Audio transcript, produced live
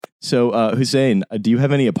So, Hussein, do you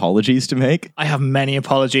have any apologies to make? I have many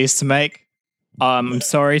apologies to make.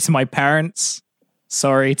 Sorry to my parents.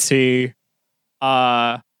 Sorry to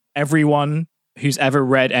everyone who's ever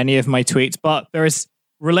read any of my tweets. But there is,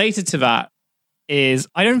 related to that, is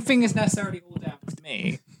I don't think it's necessarily all down to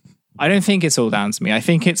me. I don't think it's all down to me. I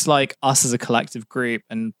think it's like us as a collective group,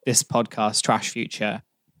 and this podcast, Trash Future,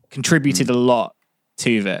 contributed a lot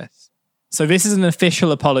to this. So this is an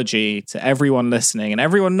official apology to everyone listening and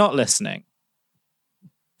everyone not listening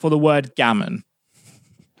for the word gammon.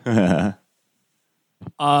 I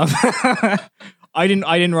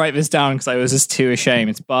didn't write this down because I was just too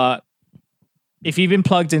ashamed. But if you've been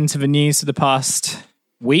plugged into the news for the past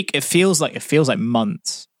week, it feels like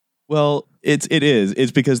months. Well, it is.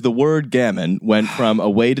 It's because the word gammon went from a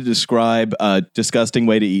way to describe a disgusting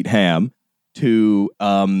way to eat ham to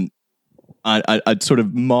a sort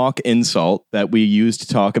of mock insult that we used to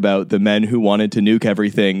talk about the men who wanted to nuke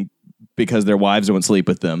everything because their wives won't sleep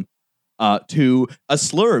with them, to a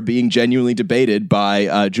slur being genuinely debated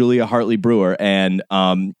by Julia Hartley Brewer and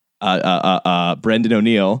Brendan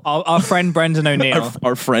O'Neill. Our friend Brendan O'Neill.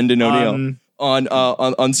 our friend O'Neill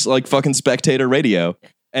on like fucking Spectator Radio.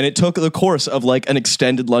 And it took the course of like an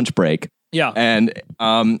extended lunch break. Yeah. And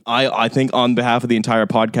I think on behalf of the entire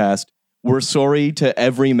podcast, we're sorry to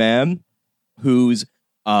every man whose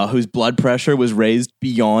blood pressure was raised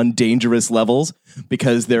beyond dangerous levels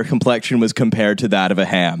because their complexion was compared to that of a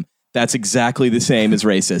ham. That's exactly the same as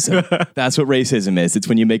racism. That's what racism is. It's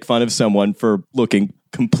when you make fun of someone for looking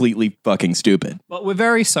completely fucking stupid. But we're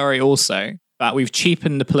very sorry also that we've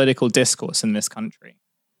cheapened the political discourse in this country.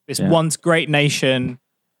 This once great nation,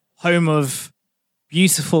 home of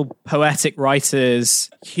beautiful poetic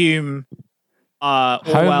writers, Hume, home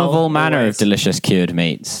of all manner of delicious cured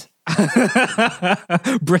meats.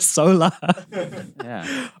 Brissola.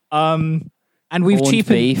 Yeah. And we've Corned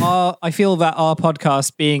cheapened beef. I feel that our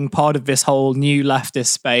podcast being part of this whole new leftist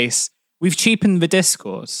space, we've cheapened the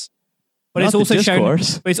discourse. But it's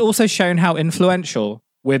also shown how influential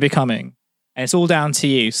we're becoming. And it's all down to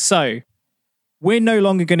you. So we're no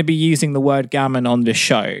longer going to be using the word gammon on this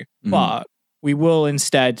show, but we will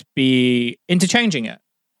instead be interchanging it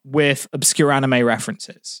with obscure anime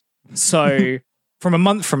references. So from a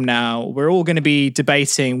month from now, we're all going to be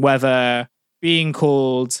debating whether being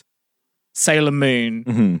called Sailor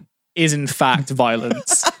Moon is in fact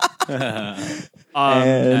violence.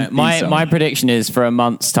 My prediction is for a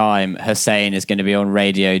month's time, Hussein is going to be on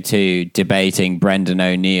Radio 2 debating Brendan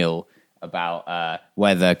O'Neill about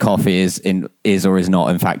whether coffee is or is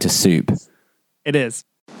not in fact a soup. It is.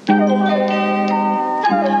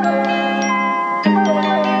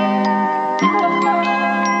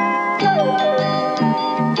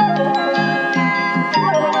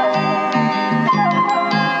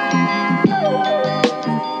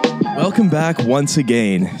 Welcome back once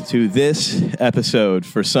again to this episode,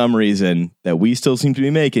 for some reason, that we still seem to be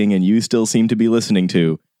making and you still seem to be listening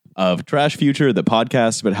to, of Trash Future, the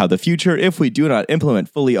podcast about how the future, if we do not implement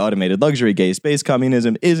fully automated luxury gay space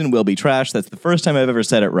communism, is and will be trash. That's the first time I've ever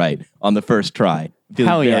said it right on the first try.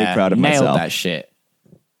 Hell very yeah. proud of Nailed myself. that shit.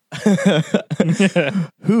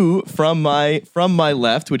 Who from my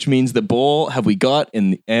left, which means the bowl, have we got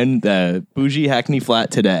in the bougie Hackney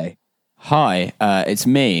flat today? Hi, it's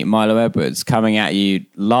me, Milo Edwards, coming at you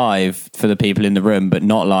live for the people in the room, but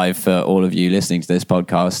not live for all of you listening to this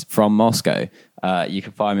podcast from Moscow. You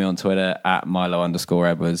can find me on Twitter at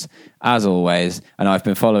Milo_Edwards, as always. And I've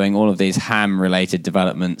been following all of these ham-related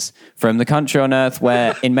developments from the country on earth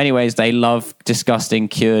where, in many ways, they love disgusting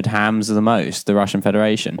cured hams the most, the Russian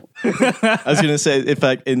Federation. I was going to say, in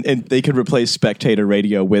fact, and they could replace Spectator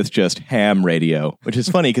Radio with just ham radio, which is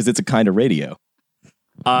funny because it's a kind of radio.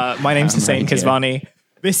 My name's Hussein Kizvani.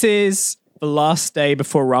 This is the last day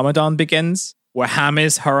before Ramadan begins, where ham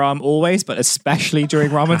is haram always, but especially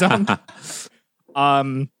during Ramadan.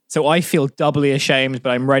 So I feel doubly ashamed,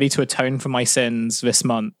 but I'm ready to atone for my sins this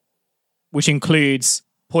month, which includes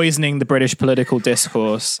poisoning the British political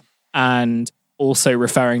discourse and also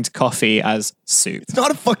referring to coffee as soup. It's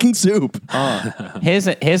not a fucking soup. Here's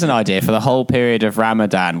an idea. For the whole period of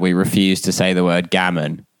Ramadan, we refuse to say the word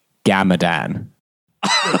gammon. Gamadan.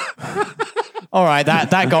 All right,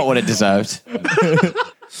 that got what it deserved.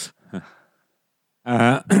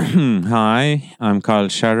 Hi, I'm Carl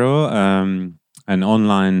Sharrow, an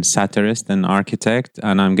online satirist and architect,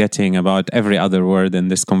 and I'm getting about every other word in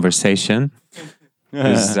this conversation.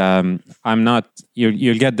 Because I'm not,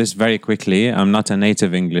 you'll get this very quickly. I'm not a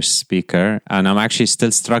native English speaker, and I'm actually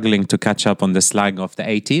still struggling to catch up on the slang of the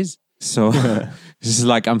 80s. So this is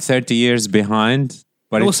like I'm 30 years behind.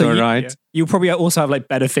 but also, it's all right. You'll probably also have like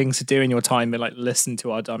better things to do in your time than like listen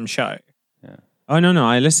to our dumb show. Yeah. Oh no,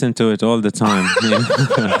 I listen to it all the time.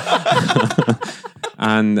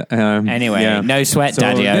 And anyway, no sweat, so,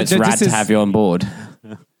 Daddy. It's rad to have you on board.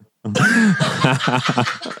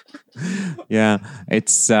 Yeah,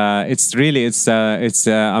 it's I'm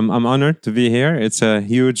honored to be here. It's a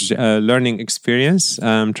huge learning experience.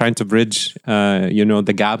 Trying to bridge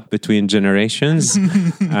the gap between generations.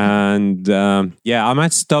 And I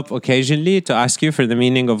might stop occasionally to ask you for the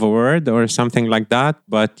meaning of a word or something like that,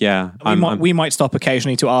 but yeah, we might stop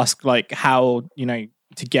occasionally to ask like how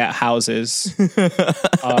to get houses,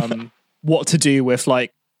 what to do with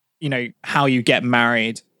like how you get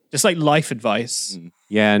married, just like life advice.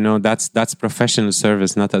 Yeah, no, that's professional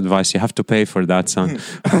service, not advice. You have to pay for that, son.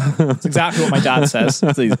 That's exactly what my dad says.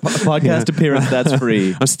 So podcast appearance, that's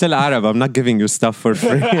free. I'm still Arab. I'm not giving you stuff for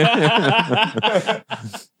free.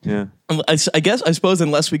 Yeah. I suppose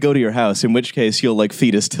unless we go to your house, in which case you'll like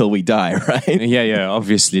feed us till we die, right? Yeah,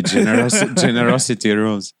 obviously. Generosity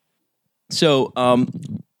rules. So,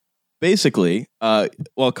 basically,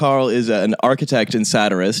 while Carl is an architect and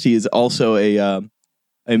satirist, he is also a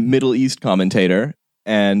Middle East commentator.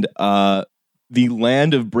 And the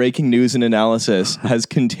land of breaking news and analysis has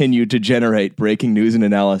continued to generate breaking news and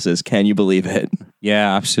analysis. Can you believe it?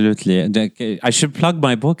 Yeah, absolutely. I should plug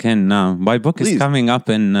my book in now. My book is coming up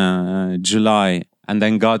in July. And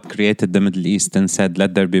then God created the Middle East and said,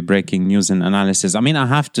 let there be breaking news and analysis. I mean, I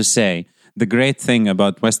have to say, the great thing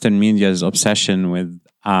about Western media's obsession with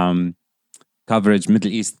coverage, Middle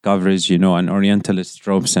East coverage, and Orientalist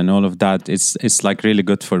tropes and all of that, it's like really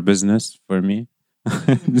good for business for me.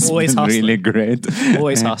 It's always hustling. Really great.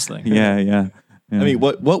 Always hustling. Yeah. I mean,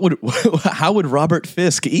 how would Robert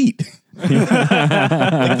Fisk eat? like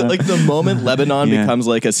the moment Lebanon becomes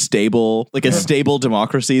like a stable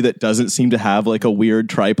democracy that doesn't seem to have like a weird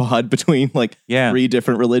tripod between like three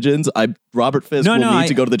different religions, Robert Fisk will need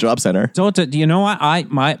to go to the job center. Totally. You know what? I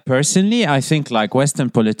think like Western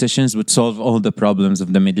politicians would solve all the problems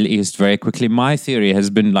of the Middle East very quickly. My theory has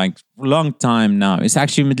been like long time now. It's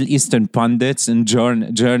actually Middle Eastern pundits and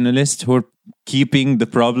journalists who are keeping the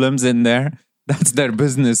problems in there. That's their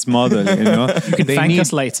business model, You can thank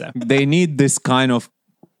us later. They need this kind of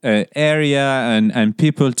area and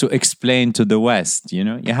people to explain to the West. You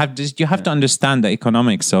have to understand the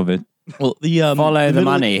economics of it. Well, follow the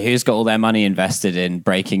money. Who's got all their money invested in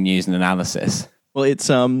breaking news and analysis? Well, it's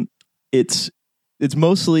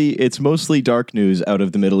mostly dark news out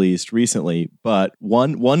of the Middle East recently. But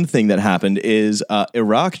one thing that happened is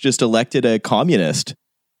Iraq just elected a communist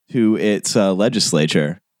to its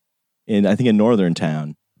legislature. In northern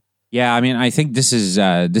town. Yeah, I mean, I think this is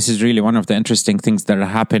really one of the interesting things that are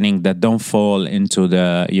happening that don't fall into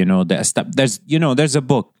there's a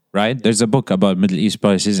book, right? There's a book about Middle East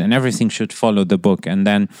policies, and everything should follow the book. And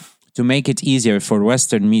then to make it easier for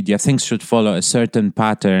Western media, things should follow a certain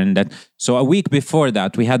pattern. So a week before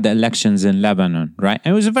that, we had the elections in Lebanon, right?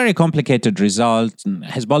 And it was a very complicated result.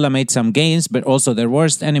 Hezbollah made some gains, but also their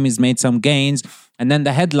worst enemies made some gains. And then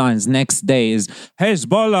the headlines next day is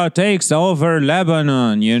Hezbollah takes over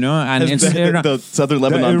Lebanon, and it's the southern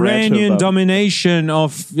Lebanon the branch Iranian domination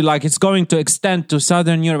of like it's going to extend to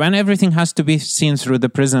southern Europe, and everything has to be seen through the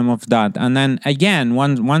prism of that. And then again,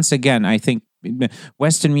 once again, I think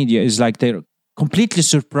Western media is like they're completely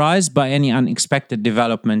surprised by any unexpected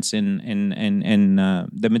developments in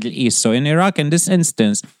the Middle East. So in Iraq, in this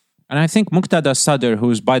instance, and I think Muqtada Sadr,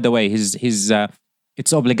 who's by the way,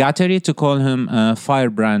 it's obligatory to call him a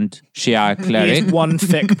firebrand Shia cleric. He's one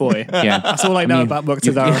thick boy. Yeah, that's all I know about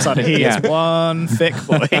Muqtada Sadr. He is one thick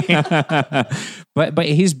boy. But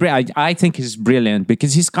I think he's brilliant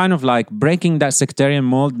because he's kind of like breaking that sectarian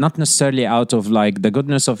mold, not necessarily out of like the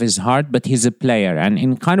goodness of his heart, but he's a player and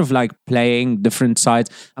in kind of like playing different sides.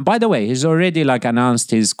 And by the way, he's already like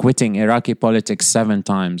announced he's quitting Iraqi politics 7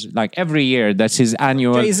 times. Like every year, that's his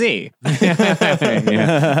annual. Jay-Z. Is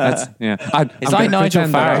that Nigel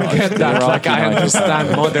Farage? Like I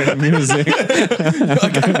understand modern music.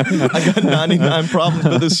 I got 99 problems,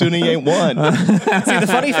 but the Sunni ain't one. See, the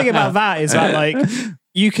funny thing about that is that like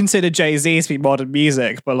you consider Jay-Z to be modern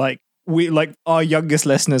music, but like we like our youngest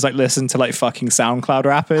listeners like listen to like fucking SoundCloud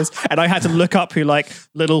rappers, and I had to look up who like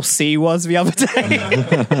Little C was the other day.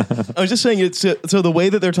 I was just saying it's so the way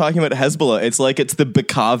that they're talking about Hezbollah, it's like it's the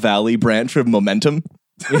Bekaa Valley branch of Momentum.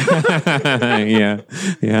 yeah.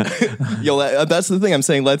 Yo, that's the thing I'm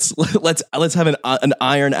saying. Let's have an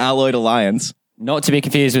iron alloyed alliance. Not to be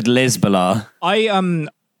confused with Lizbullah.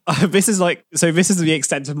 This is the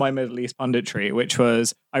extent of my Middle East punditry, which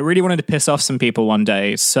was I really wanted to piss off some people one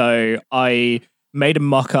day, so I made a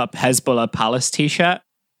mock-up Hezbollah Palace t-shirt,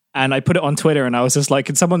 and I put it on Twitter, and I was just like,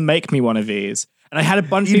 can someone make me one of these? And I had a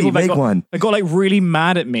bunch of people that got like really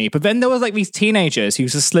mad at me. But then there was like these teenagers who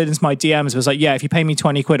just slid into my DMs and was like, yeah, if you pay me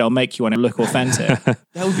 20 quid, I'll make you one and look authentic.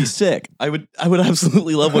 That would be sick. I would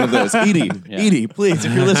absolutely love one of those. Edie, please,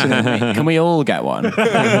 if you're listening. Can we all get one?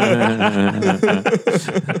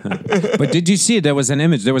 But did you see there was an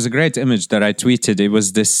image? There was a great image that I tweeted. It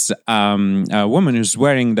was this woman who's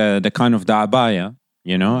wearing the kind of the abaya,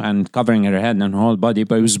 you know, and covering her head and her whole body,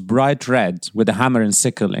 but it was bright red with a hammer and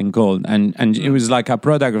sickle in gold. And it was like a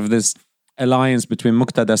product of this alliance between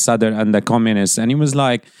Muqtada Sadr and the communists. And it was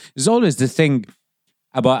like, there's always the thing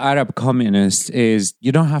about Arab communists is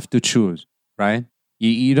you don't have to choose, right?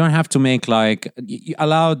 You don't have to make like, you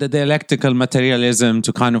allow the dialectical materialism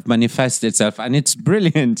to kind of manifest itself. And it's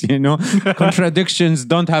brilliant, you know. Contradictions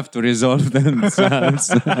don't have to resolve themselves.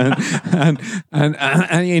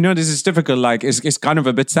 and you know, this is typical, like, it's kind of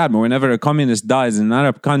a bit sad, but whenever a communist dies in an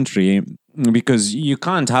Arab country, because you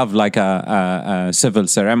can't have like a civil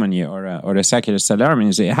ceremony or a secular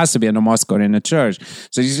ceremony. So it has to be in a mosque or in a church.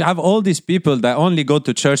 So you have all these people that only go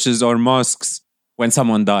to churches or mosques when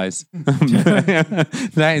someone dies.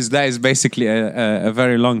 That is basically a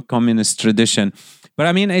very long communist tradition. But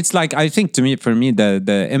I mean, it's like, I think for me,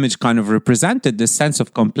 the image kind of represented this sense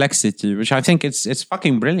of complexity, which I think it's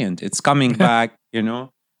fucking brilliant. It's coming back, you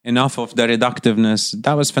know, enough of the reductiveness.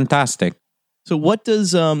 That was fantastic. So what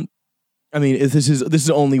does, I mean, if this is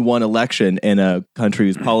only one election in a country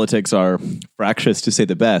whose politics are fractious to say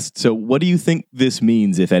the best. So what do you think this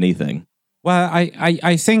means, if anything? Well,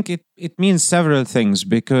 I think it means several things,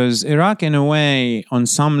 because Iraq, in a way, on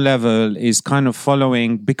some level, is kind of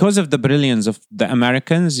following, because of the brilliance of the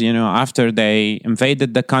Americans, you know, after they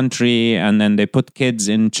invaded the country and then they put kids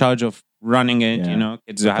in charge of running it, you know,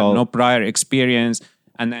 kids who had no prior experience,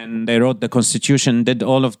 and then they wrote the constitution, did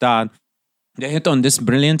all of that. They hit on this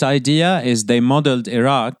brilliant idea, is they modeled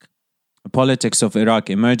Iraq, the politics of Iraq,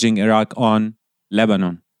 emerging Iraq, on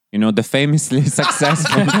Lebanon. You know, the famously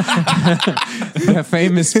successful, the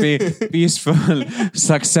famously peaceful,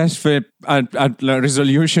 successful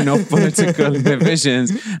resolution of political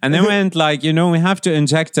divisions. And they went like, you know, we have to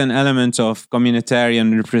inject an element of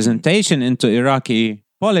communitarian representation into Iraqi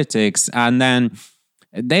politics. And then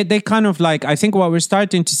they kind of like, I think what we're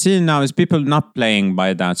starting to see now is people not playing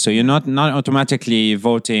by that. So you're not automatically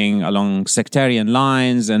voting along sectarian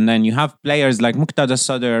lines. And then you have players like Muqtada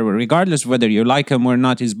Sadr, regardless of whether you like him or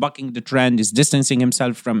not, he's bucking the trend, he's distancing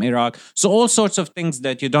himself from Iraq. So all sorts of things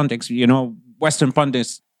that you don't, you know, Western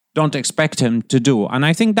pundits don't expect him to do. And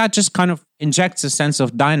I think that just kind of injects a sense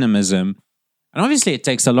of dynamism. And obviously it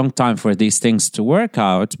takes a long time for these things to work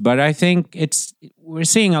out, but I think we're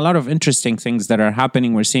seeing a lot of interesting things that are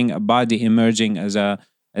happening. We're seeing Abadi emerging as a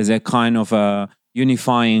kind of a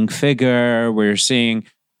unifying figure. We're seeing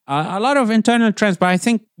a lot of internal trends, but I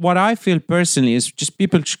think what I feel personally is just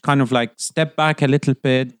people should kind of like step back a little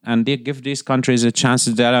bit and they give these countries a chance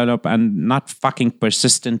to develop and not fucking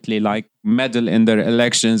persistently like meddle in their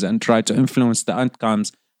elections and try to influence the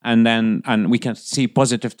outcomes. And we can see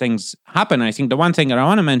positive things happen. I think the one thing that I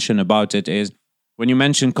want to mention about it is when you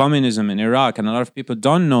mention communism in Iraq, and a lot of people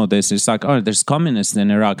don't know this, it's like, oh, there's communists in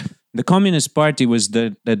Iraq. The Communist Party was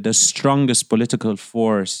the strongest political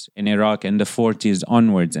force in Iraq in the 40s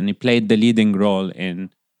onwards, and it played the leading role in,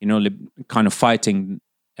 you know, kind of fighting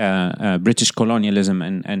British colonialism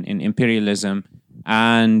and imperialism.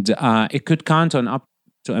 And it could count on up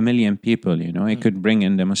to 1 million people, you know, it could bring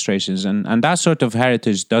in demonstrations, and that sort of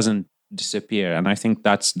heritage doesn't disappear. And I think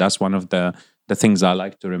that's one of the things I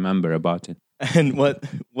like to remember about it. And what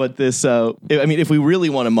this, I mean, if we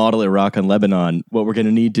really want to model Iraq and Lebanon, what we're going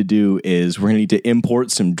to need to do is we're going to need to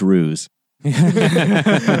import some Druze. No,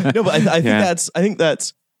 but I think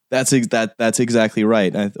that's exactly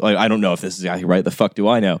right. I don't know if this is exactly right. The fuck do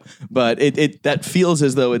I know? But it that feels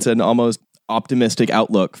as though it's an almost optimistic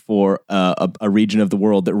outlook for a region of the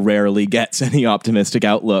world that rarely gets any optimistic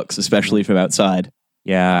outlooks, especially from outside.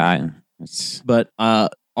 Yeah, but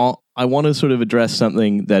I want to sort of address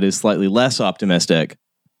something that is slightly less optimistic,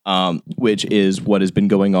 which is what has been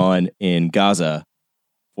going on in Gaza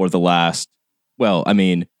for the last, well, I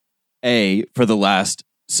mean, A, for the last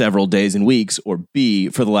several days and weeks, or B,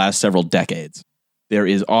 for the last several decades. There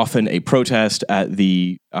is often a protest at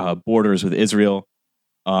the borders with Israel.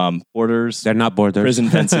 Borders. They're not borders. Prison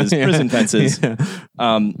fences. Yeah. Prison fences. Yeah.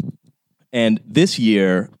 And this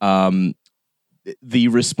year, the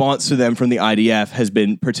response to them from the IDF has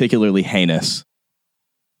been particularly heinous.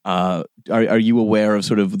 Are you aware of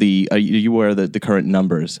sort of are you aware of the current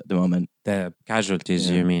numbers at the moment? The casualties,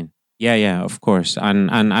 you mean? Yeah, of course. And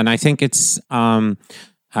I think it's been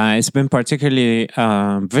particularly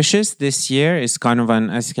vicious this year. It's kind of an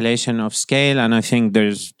escalation of scale, and I think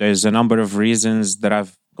there's a number of reasons that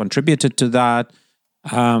have contributed to that.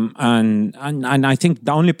 And I think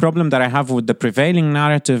the only problem that I have with the prevailing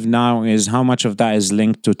narrative now is how much of that is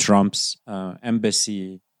linked to Trump's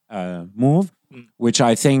embassy move, which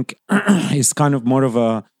I think is kind of more of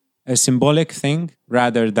a symbolic thing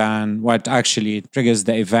rather than what actually triggers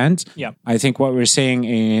the event. Yeah. I think what we're saying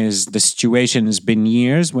is the situation has been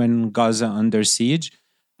years when Gaza under siege.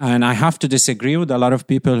 And I have to disagree with a lot of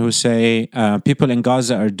people who say people in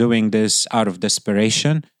Gaza are doing this out of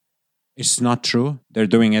desperation. It's not true. They're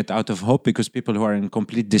doing it out of hope because people who are in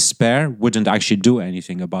complete despair wouldn't actually do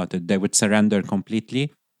anything about it. They would surrender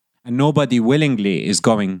completely. And nobody willingly is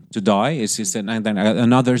going to die. It's just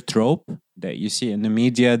another trope that you see in the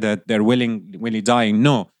media that they're willingly dying.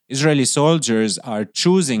 No, Israeli soldiers are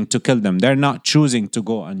choosing to kill them. They're not choosing to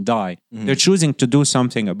go and die. They're choosing to do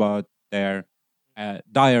something about their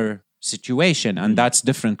dire situation. And that's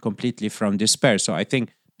different completely from despair. So I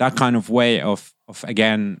think that kind of way of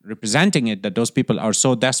again representing it, that those people are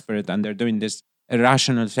so desperate and they're doing this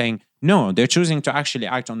irrational thing. No, they're choosing to actually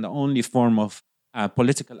act on the only form of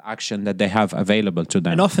political action that they have available to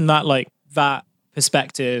them. And often that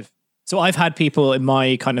perspective. So I've had people in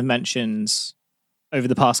my kind of mentions over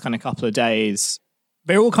the past kind of couple of days,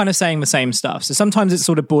 they're all kind of saying the same stuff. So sometimes it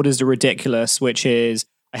sort of borders the ridiculous, which is,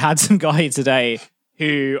 I had some guy today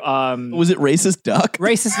who was it Racist Duck?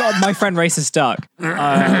 My friend Racist Duck. We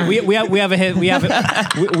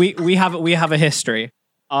have a history.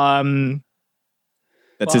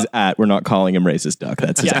 That's his @ We're not calling him Racist Duck.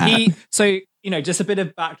 That's his @ So, just a bit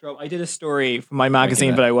of backdrop. I did a story for my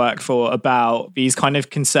magazine that I work for about these kind of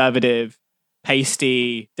conservative,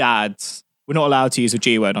 pasty dads. We're not allowed to use a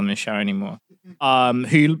G word on this show anymore.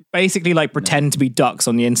 Who basically pretend to be ducks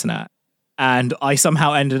on the internet. And I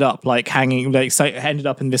somehow ended up ended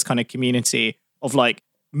up in this kind of community of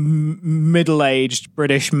middle-aged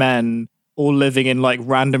British men all living in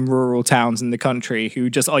random rural towns in the country who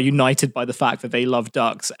just are united by the fact that they love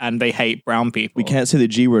ducks and they hate brown people. We can't say the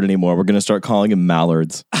G word anymore. We're going to start calling them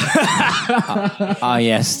mallards.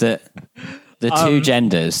 Yes, the two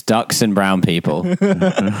genders, ducks and brown people.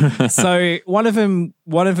 So one of them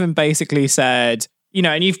basically said,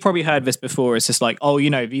 and you've probably heard this before. It's just these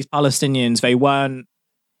Palestinians, they weren't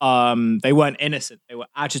innocent. They were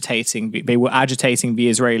agitating the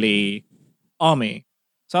Israeli army.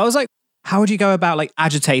 So I was like, how would you go about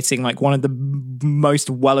agitating one of the most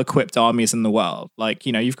well-equipped armies in the world?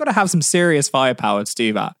 You've got to have some serious firepower to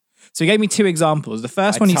do that. So he gave me two examples. The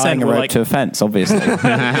first one he said, a rope to a fence, obviously.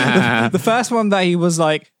 The first one that he was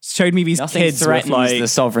showed me these Nothing kids threatens with the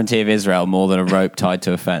sovereignty of Israel more than a rope tied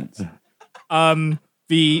to a fence.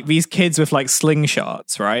 These kids with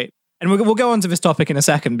slingshots, right? And we'll go on to this topic in a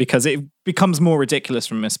second because it becomes more ridiculous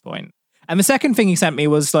from this point. And the second thing he sent me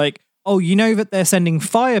was that they're sending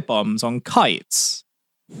firebombs on kites,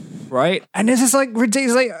 right? And it's just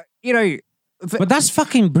ridiculous, But that's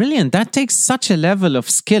fucking brilliant. That takes such a level of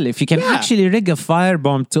skill. If you can actually rig a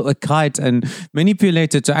firebomb to a kite and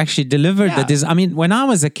manipulate it to actually deliver when I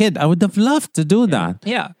was a kid, I would have loved to do that.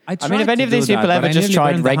 Yeah. If any of these people ever just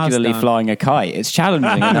tried regularly flying a kite, it's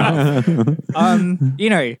challenging enough.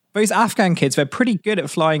 Those Afghan kids, they're pretty good at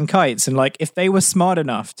flying kites. And if they were smart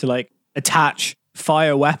enough to attach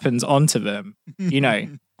fire weapons onto them,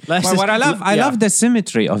 I love the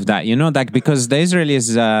symmetry of that, because the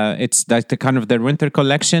Israelis, it's the kind of their winter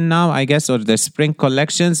collection now, I guess, or the spring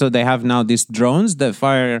collection. So they have now these drones that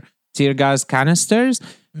fire tear gas canisters.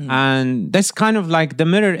 And that's kind of the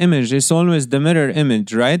mirror image. It's always the mirror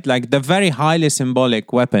image, right? The very highly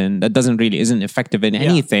symbolic weapon that isn't effective in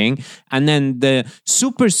anything. And then the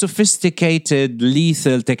super sophisticated,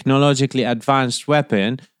 lethal, technologically advanced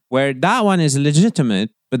weapon, where that one is legitimate,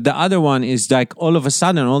 but the other one is all of a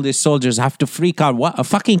sudden, all these soldiers have to freak out. What? A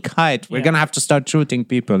fucking kite. We're going to have to start shooting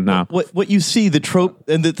people now. What you see, the trope,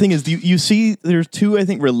 and the thing is, you see, there's two, I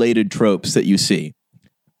think, related tropes that you see,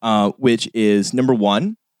 which is number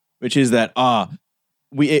one, which is that, Hamas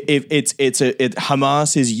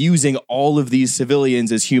is using all of these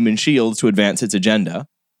civilians as human shields to advance its agenda.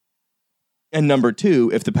 And number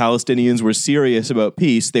two, if the Palestinians were serious about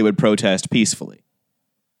peace, they would protest peacefully.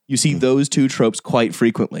 You see those two tropes quite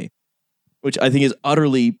frequently, which I think is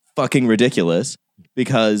utterly fucking ridiculous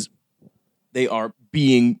because they are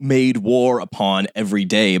being made war upon every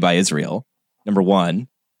day by Israel, number one.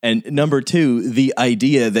 And number two, the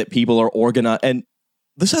idea that people are organized. And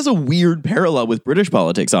this has a weird parallel with British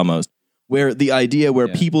politics almost, where the idea where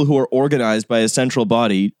people who are organized by a central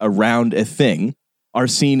body around a thing are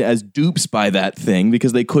seen as dupes by that thing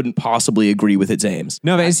because they couldn't possibly agree with its aims.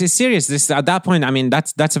 No, but it's serious. At that point, I mean,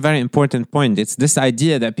 that's a very important point. It's this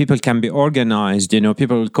idea that people can be organized. You know,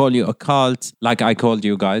 people will call you a cult, like I called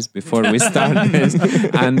you guys before we started this.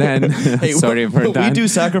 And then, sorry for that. We do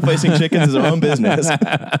sacrificing chickens as our own business.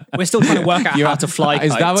 We're still trying to work out how to fly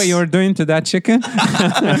kites. Is that what you were doing to that chicken?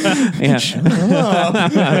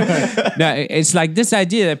 No, it's like this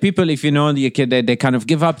idea that people, if you know, they kind of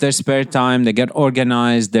give up their spare time, they get organized.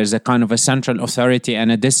 There's a kind of a central authority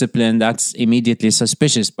and a discipline that's immediately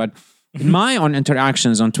suspicious. But in my own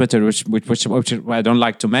interactions on Twitter, which I don't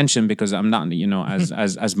like to mention because I'm not, you know,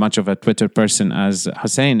 as much of a Twitter person as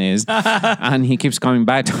Hussein is, and he keeps coming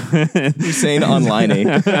back to Hussein online.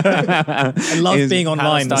 I love being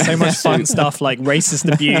online. There's so much fun stuff like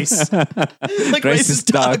racist abuse, like racist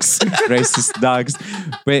dogs. Racist dogs.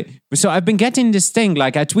 But so I've been getting this thing.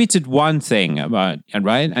 Like I tweeted one thing about,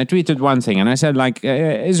 right? I tweeted one thing, and I said like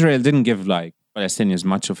Israel didn't give like Palestinians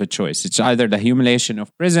much of a choice. It's either the humiliation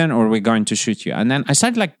of prison or we're going to shoot you. And then I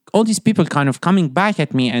started like all these people kind of coming back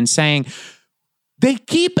at me and saying, they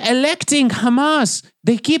keep electing Hamas.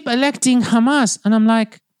 They keep electing Hamas. And I'm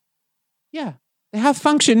like, yeah, they have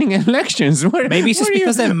functioning elections. Maybe it's just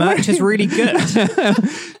because their merch is really good.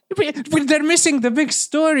 They're missing the big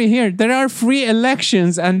story here. There are free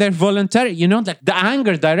elections and they're voluntary. You know, like the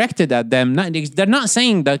anger directed at them. They're not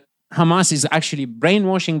saying that Hamas is actually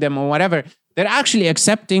brainwashing them or whatever. They're actually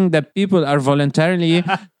accepting that people are voluntarily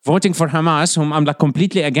voting for Hamas, whom I'm like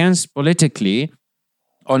completely against politically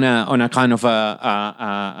on a kind of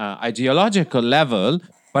a ideological level.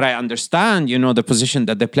 But I understand, you know, the position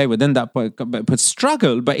that they play within that but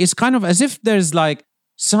struggle. But it's kind of as if there's like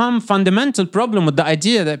some fundamental problem with the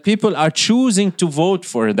idea that people are choosing to vote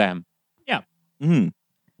for them. Yeah. Mm-hmm.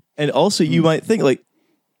 And also you might think like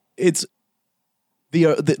it's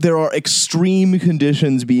there are extreme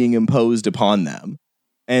conditions being imposed upon them.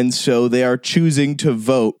 And so they are choosing to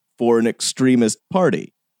vote for an extremist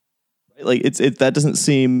party. Like that doesn't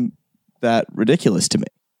seem that ridiculous to me.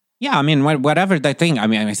 Yeah, I mean, whatever they think. I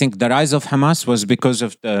mean, I think the rise of Hamas was because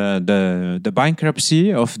of the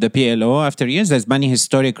bankruptcy of the PLO after years. There's many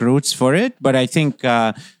historic roots for it. But I think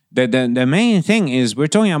the main thing is we're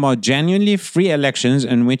talking about genuinely free elections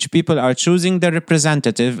in which people are choosing their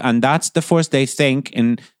representative. And that's the force they think.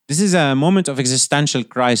 And this is a moment of existential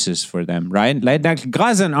crisis for them, right? Like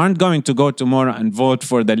Gazan aren't going to go tomorrow and vote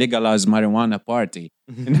for the legalized marijuana party.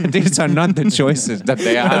 These are not the choices that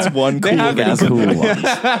they have. That's one cool Gazan. Cool one.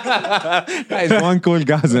 That is one cool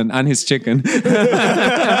Gazan and his chicken.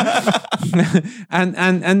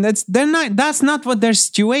 and that's not what their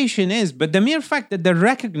situation is. But the mere fact that they're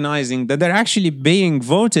recognizing that they're actually being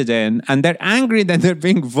voted in and they're angry that they're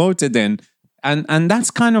being voted in. And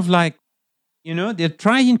that's kind of like, you know, they're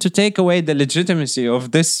trying to take away the legitimacy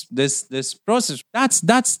of this process.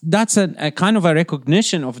 That's a kind of a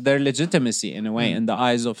recognition of their legitimacy in a way in the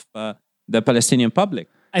eyes of the Palestinian public.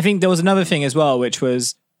 I think there was another thing as well, which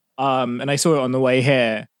was, and I saw it on the way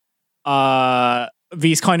here,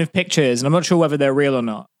 these kind of pictures, and I'm not sure whether they're real or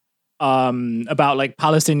not, about like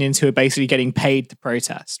Palestinians who are basically getting paid to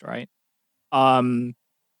protest, right?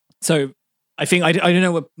 So I think I don't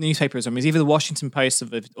know what newspaper it's on. It's either the Washington Post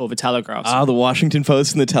or the Telegraph. The Washington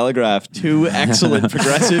Post and the Telegraph, two excellent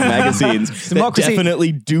progressive magazines that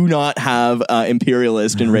definitely do not have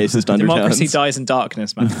imperialist and racist undertones. Democracy dies in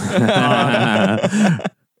darkness, man.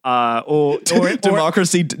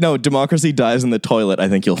 Democracy dies in the toilet. I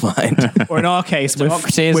think you'll find. Or in our case,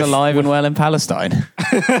 democracy is alive and well in Palestine,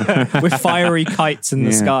 with fiery kites in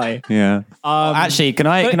the sky. Yeah. Actually, can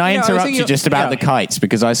I interrupt you just about the kites,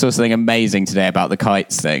 because I saw something amazing today about the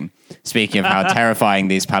kites thing. Speaking of how terrifying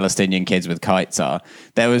these Palestinian kids with kites are,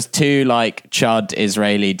 there was two like chud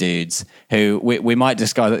Israeli dudes who we might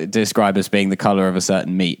describe as being the color of a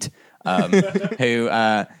certain meat.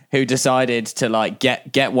 Who decided to like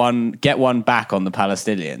get one back on the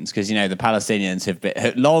Palestinians, because you know the Palestinians have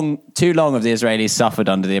been too long of the Israelis suffered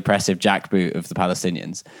under the oppressive jackboot of the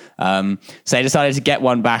Palestinians. So they decided to get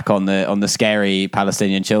one back on the scary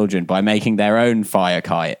Palestinian children by making their own fire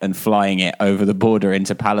kite and flying it over the border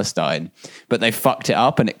into Palestine. But they fucked it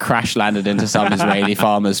up and it crash landed into some Israeli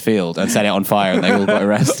farmer's field and set it on fire, and they all got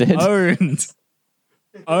arrested.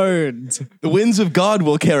 Owned. The winds of God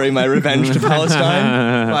will carry my revenge to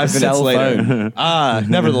Palestine. 5 minutes later.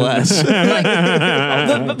 Nevertheless.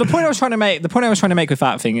 The point I was trying to make with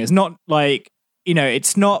that thing is not like, you know,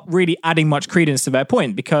 it's not really adding much credence to their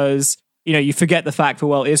point, because, you know, you forget the fact that,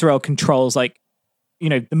 well, Israel controls like, you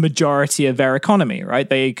know, the majority of their economy, right?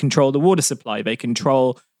 They control the water supply. They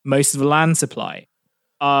control most of the land supply.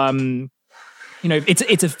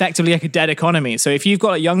 it's effectively like a dead economy. So if you've got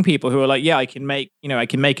like young people who are like, yeah, I can make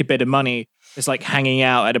a bit of money just like hanging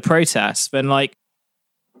out at a protest, then like,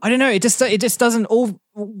 I don't know, it just doesn't all.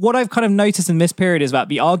 What I've kind of noticed in this period is that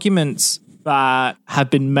the arguments that have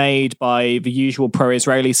been made by the usual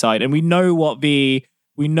pro-Israeli side, and we know what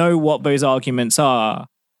those arguments are,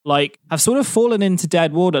 like, have sort of fallen into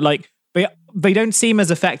dead water. Like they don't seem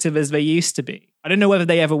as effective as they used to be. I don't know whether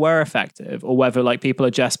they ever were effective or whether like people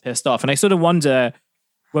are just pissed off. And I sort of wonder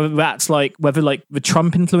whether that's like, whether like the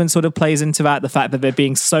Trump influence sort of plays into that, the fact that they're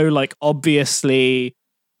being so like obviously,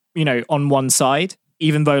 on one side,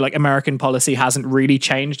 even though like American policy hasn't really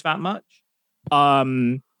changed that much.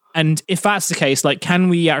 And if that's the case, like, can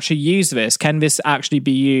we actually use this? Can this actually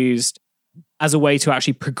be used as a way to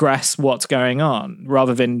actually progress what's going on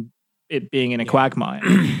rather than it being in a quagmire?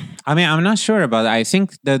 I mean, I'm not sure about that. I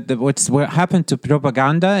think that what happened to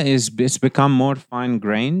propaganda is it's become more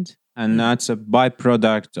fine-grained, and that's a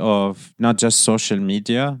byproduct of not just social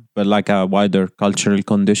media, but like a wider cultural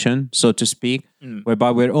condition, so to speak,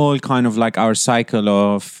 whereby we're all kind of like our cycle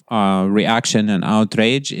of reaction and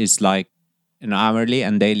outrage is like an hourly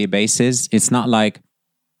and daily basis. It's not like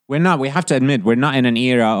we have to admit, we're not in an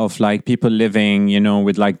era of like people living,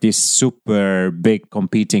 with like these super big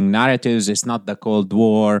competing narratives. It's not the Cold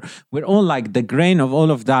War. We're all like the grain of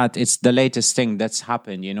all of that. It's the latest thing that's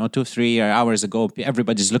happened, 2-3 hours ago.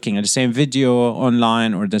 Everybody's looking at the same video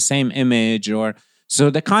online or the same image, so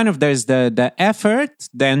there's the effort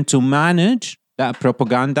then to manage that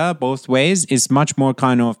propaganda both ways is much more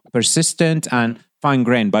kind of persistent and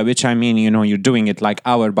fine-grained, by which I mean, you're doing it like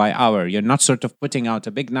hour by hour. You're not sort of putting out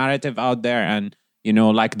a big narrative out there and,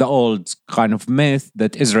 like the old kind of myth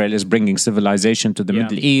that Israel is bringing civilization to the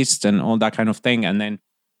Middle East and all that kind of thing. And then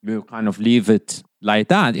you kind of leave it like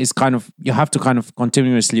that. It's kind of, you have to kind of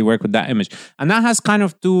continuously work with that image. And that has kind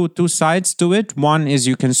of two sides to it. One is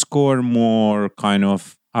you can score more kind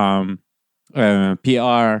of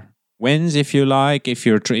PR wins, if you like, if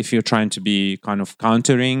you're trying to be kind of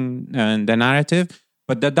countering the narrative.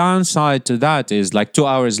 But the downside to that is like 2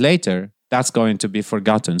 hours later, that's going to be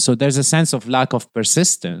forgotten. So there's a sense of lack of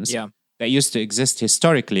persistence that used to exist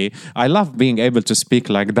historically. I love being able to speak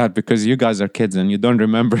like that because you guys are kids and you don't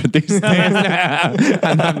remember these things.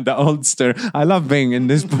 And I'm the oldster. I love being in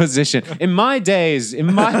this position. In my days.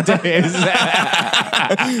 In my day,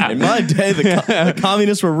 the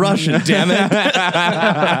communists were Russian, damn it.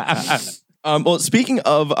 Well, speaking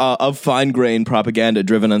of fine-grained propaganda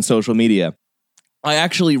driven on social media, I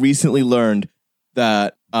actually recently learned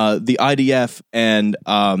that the IDF and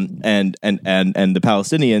the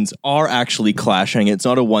Palestinians are actually clashing. It's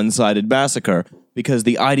not a one-sided massacre because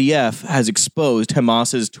the IDF has exposed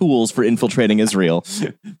Hamas's tools for infiltrating Israel.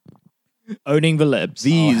 Owning the libs.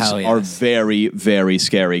 These are very, very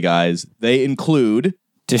scary, guys. They include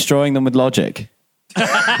destroying them with logic.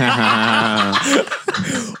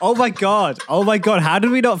 Oh my god. How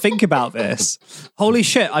did we not think about this? Holy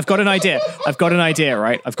shit. I've got an idea,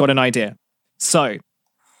 right? I've got an idea. So,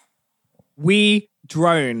 we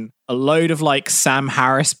drone a load of like Sam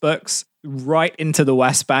Harris books right into the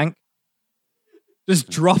West Bank. Just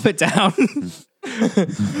drop it down.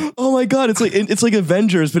 Oh my god, it's like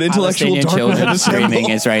Avengers, but intellectual darkness. Children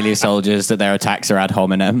screaming Israeli soldiers that their attacks are ad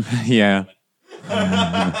hominem. Yeah.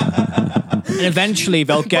 And eventually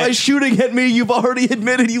they'll get... By shooting at me, you've already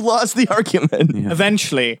admitted you lost the argument. Yeah.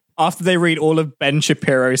 Eventually, after they read all of Ben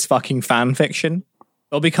Shapiro's fucking fan fiction,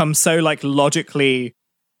 they'll become so like logically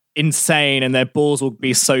insane and their balls will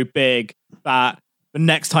be so big that the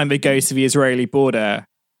next time they go to the Israeli border,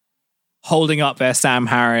 holding up their Sam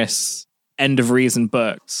Harris End of Reason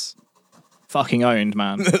books, fucking owned,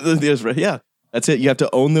 man. Yeah. That's it. You have to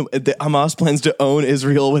own them. The Hamas plans to own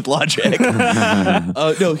Israel with logic.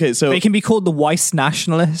 Okay, so they can be called the Weiss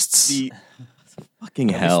nationalists. Fucking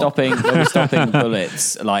hell. They'll be stopping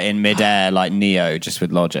bullets like in midair, like Neo, just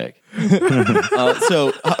with logic.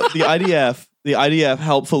 The IDF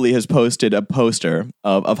helpfully has posted a poster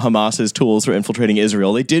of Hamas's tools for infiltrating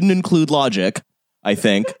Israel. They didn't include logic, I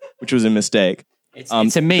think, which was a mistake. It's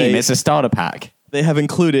a meme. It's a starter pack. They have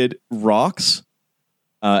included rocks.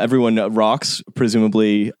 Everyone rocks,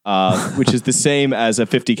 presumably, which is the same as a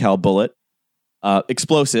 50 cal bullet.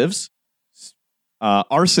 Explosives,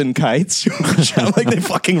 arson kites, which sound like they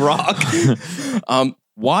fucking rock.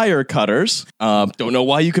 Wire cutters. Don't know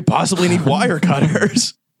why you could possibly need wire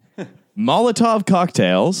cutters. Molotov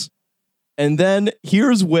cocktails. And then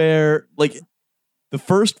here's where, like, the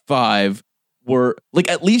first 5 were, like,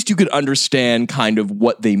 at least you could understand kind of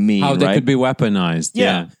what they mean, how they right? could be weaponized.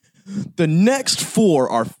 Yeah. The next 4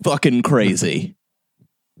 are fucking crazy.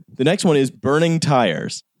 The next one is burning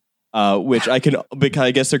tires. which because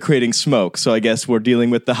I guess they're creating smoke. So I guess we're dealing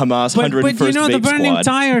with the Hamas 101st But you know, the Vape burning Squad.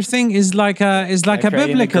 tire thing is like a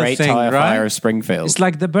biblical great thing, tire right? fire of Springfield. It's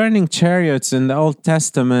like the burning chariots in the Old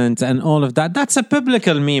Testament and all of that. That's a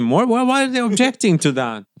biblical meme. Why are they objecting to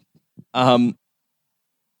that?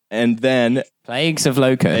 And then Plagues of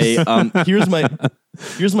locusts.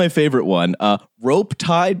 here's my favorite one. Rope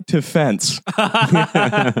tied to fence.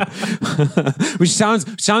 Which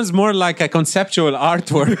sounds more like a conceptual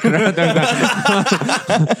artwork rather than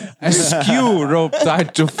a skew rope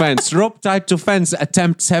tied to fence. Rope tied to fence,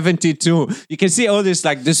 attempt 72. You can see all this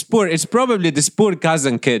like this poor. It's probably this poor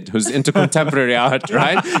cousin kid who's into contemporary art,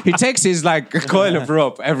 right? He takes his like coil of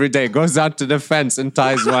rope every day, goes out to the fence and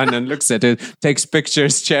ties one and looks at it, takes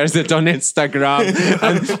pictures, shares it on Instagram.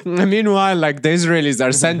 And meanwhile, like the Israelis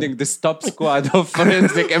are sending this top squad of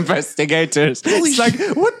forensic investigators. It's like,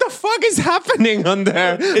 what the fuck is happening on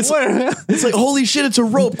there? It's like, holy shit, it's a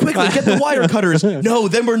rope. Quickly, get the wire cutters. No,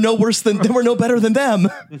 then we're no better than them.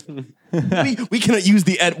 We cannot use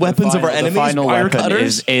the weapons of our enemies. The final wire weapon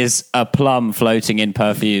cutters. is a plum floating in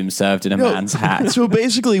perfume served in a man's hat. So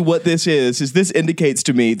basically what this is this indicates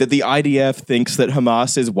to me that the IDF thinks that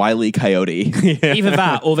Hamas is Wile E. Coyote. Either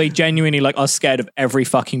that, or they genuinely like are scared of every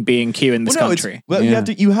fucking B&Q in this country.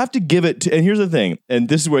 You have to give it to, and here's the thing, and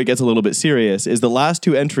this is where it gets a little bit serious, is the last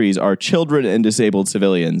two entries are children and disabled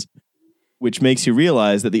civilians, which makes you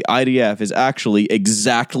realize that the IDF is actually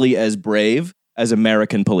exactly as brave as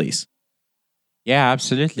American police. Yeah,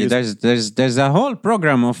 absolutely. There's a whole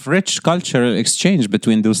program of rich cultural exchange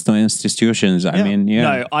between those two institutions. I mean,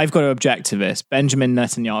 No, I've got to object to this. Benjamin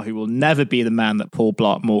Netanyahu will never be the man that Paul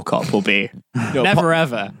Blart Moorcock will be. Never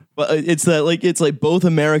ever. But it's like both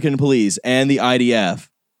American police and the IDF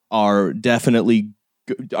are definitely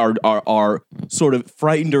are sort of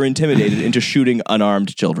frightened or intimidated into shooting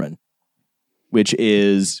unarmed children, which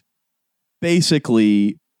is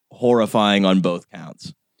basically horrifying on both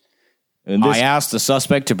counts. I asked the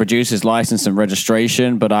suspect to produce his license and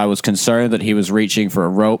registration, but I was concerned that he was reaching for a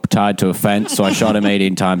rope tied to a fence, so I shot him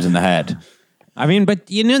 18 times in the head. I mean, but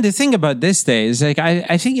you know, the thing about this day is like,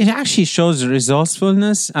 I think it actually shows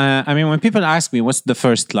resourcefulness. I mean, when people ask me, what's the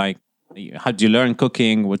first, like, how do you learn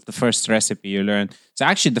cooking? What's the first recipe you learned? So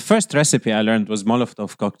actually, the first recipe I learned was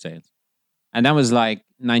Molotov cocktails. And that was like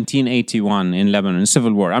 1981 in Lebanon,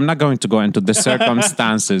 Civil War. I'm not going to go into the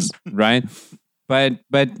circumstances, right? But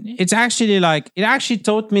it's actually like, it actually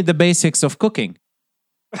taught me the basics of cooking.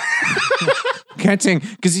 Because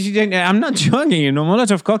I'm not joking, you know,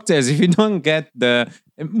 Molotov cocktails, if you don't get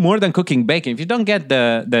more than cooking bacon, if you don't get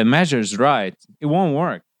the measures right, it won't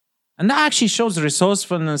work. And that actually shows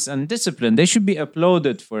resourcefulness and discipline. They should be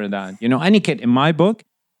applauded for that. You know, any kid in my book,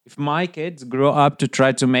 if my kids grow up to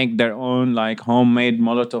try to make their own like homemade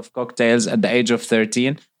Molotov cocktails at the age of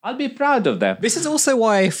 13, I'll be proud of them. This is also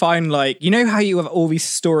why I find like, you know how you have all these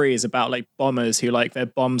stories about like bombers who like their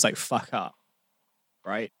bombs like fuck up,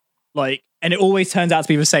 right? Like, and it always turns out to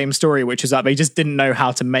be the same story, which is that they just didn't know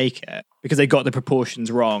how to make it because they got the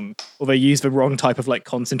proportions wrong, or they used the wrong type of like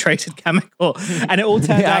concentrated chemical, and it all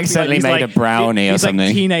turned out accidentally to be, like, made a brownie or something.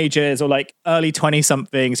 Like teenagers or like early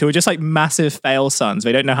 20-somethings who are just like massive fail sons.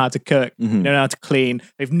 They don't know how to cook, they don't know how to clean.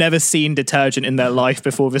 They've never seen detergent in their life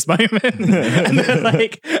before this moment, and they're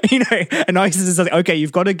like, you know, and ISIS is like, okay,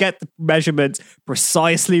 you've got to get the measurements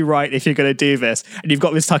precisely right if you're going to do this, and you've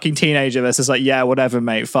got this fucking teenager that's just like, yeah, whatever,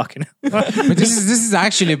 mate, fucking. But this is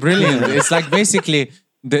actually brilliant. It's like basically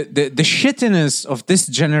the shittiness of this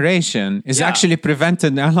generation is actually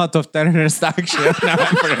preventing a lot of terrorist action.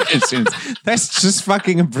 That's just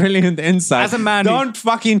fucking a brilliant insight. As a man, don't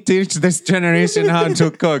fucking teach this generation how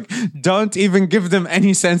to cook. Don't even give them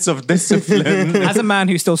any sense of discipline. As a man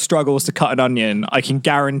who still struggles to cut an onion, I can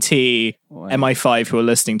guarantee MI5 who are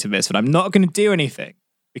listening to this that I'm not going to do anything,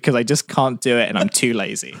 because I just can't do it and I'm too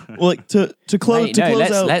lazy. Well, like to close out.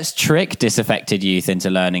 Let's trick disaffected youth into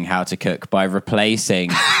learning how to cook by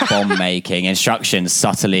replacing bomb making instructions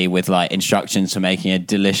subtly with like instructions for making a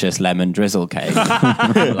delicious lemon drizzle cake.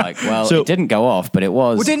 It didn't go off, but it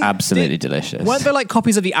was absolutely delicious. Weren't there like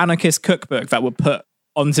copies of the Anarchist Cookbook that were put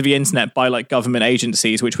onto the internet by like government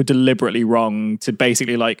agencies, which were deliberately wrong to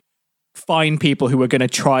basically like find people who were going to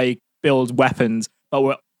try build weapons, but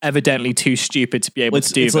were evidently too stupid to be able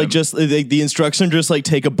to do it's them. Like just the instruction, just like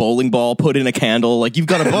take a bowling ball, put in a candle, like you've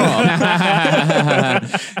got a bomb.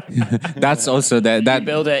 That's also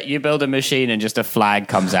that you build a machine and just a flag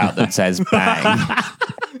comes out that says bang.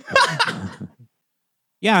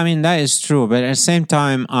 Yeah, I mean that is true, but at the same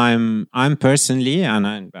time, I'm personally, and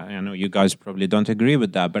I know you guys probably don't agree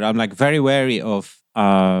with that, but I'm like very wary of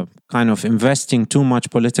kind of investing too much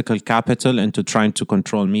political capital into trying to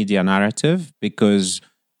control media narrative, because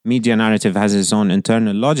media narrative has its own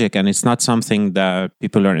internal logic, and it's not something that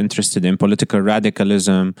people are interested in. Political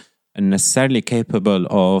radicalism and necessarily capable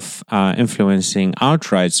of influencing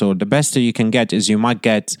outright. So the best that you can get is you might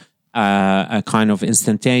get a kind of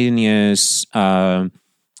instantaneous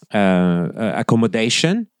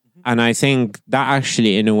accommodation. And I think that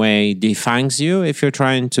actually, in a way, defangs you if you're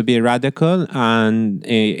trying to be radical, and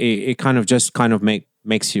it kind of just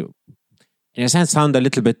makes you, in a sense, sound a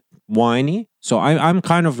little bit whiny. So I'm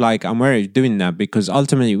kind of like, I'm wary of doing that, because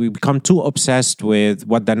ultimately we become too obsessed with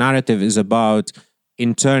what the narrative is about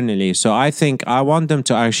internally. So I think I want them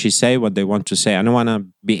to actually say what they want to say, and I want to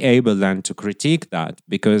be able then to critique that,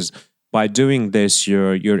 because by doing this,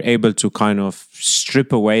 you're able to kind of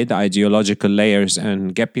strip away the ideological layers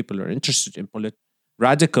and get people who are interested in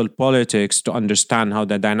radical politics to understand how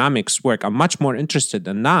the dynamics work. I'm much more interested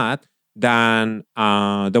in that than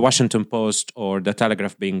the Washington Post or the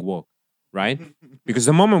Telegraph being woke, right? Because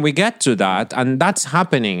the moment we get to that, and that's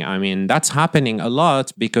happening, I mean, that's happening a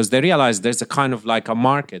lot, because they realize there's a kind of like a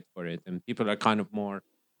market for it, and people are kind of more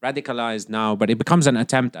radicalized now, but it becomes an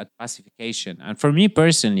attempt at pacification. And for me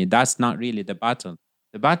personally, that's not really the battle.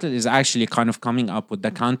 The battle is actually kind of coming up with the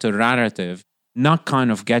counter narrative, not kind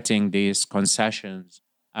of getting these concessions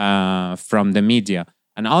from the media.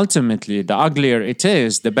 And ultimately, the uglier it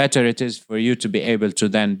is, the better it is for you to be able to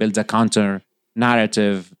then build a counter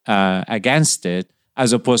narrative against it,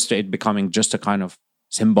 as opposed to it becoming just a kind of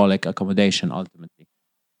symbolic accommodation ultimately.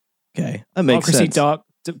 Okay, that makes sense.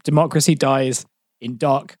 Democracy dies in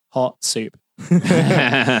dark, hot soup.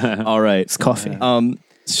 All right. It's coffee.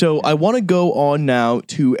 So I want to go on now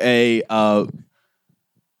to a...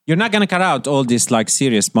 You're not going to cut out all these like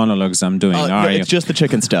serious monologues I'm doing, are you? It's just the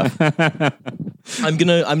chicken stuff.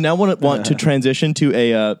 I'm now want to transition to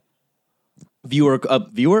a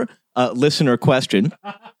listener question.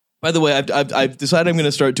 By the way, I've decided I'm going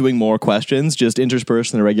to start doing more questions, just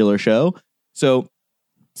interspersed in the regular show. So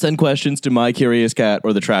send questions to My Curious Cat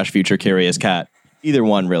or the Trash Future Curious Cat. Either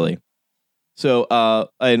one, really. So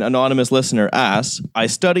an anonymous listener asks, I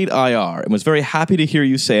studied IR and was very happy to hear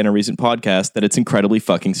you say in a recent podcast that it's incredibly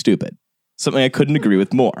fucking stupid. Something I couldn't agree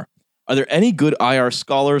with more. Are there any good IR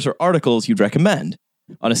scholars or articles you'd recommend?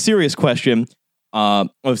 On a serious question,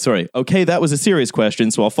 okay, that was a serious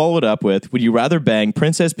question, so I'll follow it up with, would you rather bang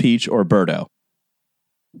Princess Peach or Birdo?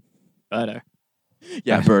 Birdo.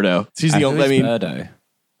 Yeah, Birdo. She's the only, Birdo?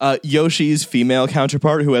 Yoshi's female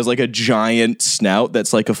counterpart, who has like a giant snout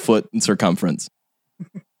that's like a foot in circumference.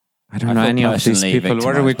 I don't know any of these people.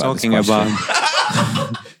 What are we talking about?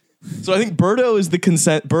 So I think Birdo is the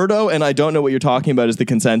Birdo, and I don't know what you're talking about, is the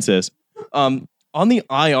consensus. On the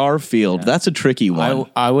IR field, that's a tricky one.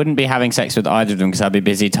 I wouldn't be having sex with either of them because I'd be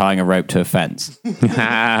busy tying a rope to a fence.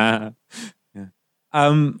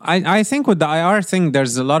 I think with the IR thing,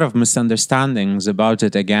 there's a lot of misunderstandings about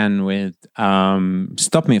it. Again, with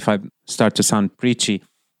stop me if I start to sound preachy.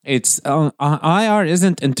 It's IR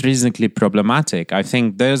isn't intrinsically problematic. I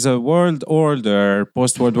think there's a world order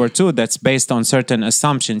post World War II that's based on certain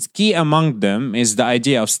assumptions. Key among them is the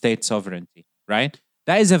idea of state sovereignty, right?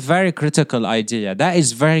 That is a very critical idea. That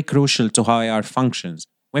is very crucial to how IR functions.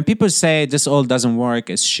 When people say this all doesn't work,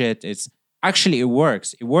 it's shit, actually, it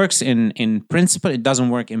works. It works in principle. It doesn't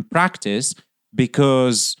work in practice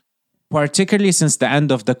because, particularly since the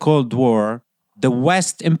end of the Cold War, the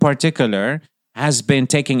West in particular has been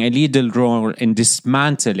taking a leading role in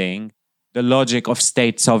dismantling the logic of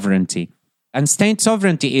state sovereignty. And state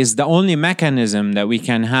sovereignty is the only mechanism that we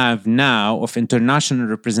can have now of international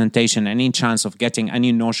representation, any chance of getting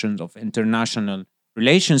any notions of international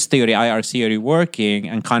relations theory, IR theory working,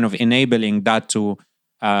 and kind of enabling that to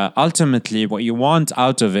ultimately, what you want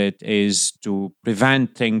out of it is to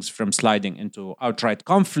prevent things from sliding into outright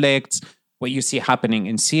conflicts. What you see happening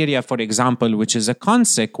in Syria, for example, which is a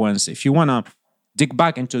consequence, if you want to dig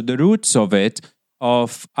back into the roots of it,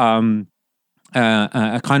 of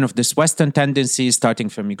a kind of this Western tendency starting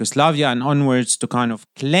from Yugoslavia and onwards to kind of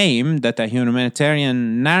claim that a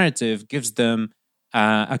humanitarian narrative gives them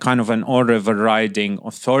a kind of an overriding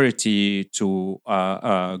authority to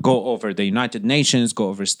go over the United Nations, go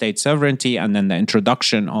over state sovereignty, and then the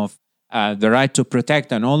introduction of the right to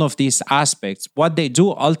protect and all of these aspects. What they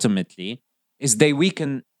do ultimately is they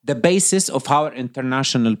weaken the basis of how our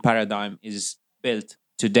international paradigm is built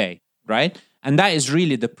today, right? And that is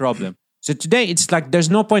really the problem. So today it's like there's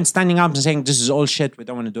no point standing up and saying this is all shit, we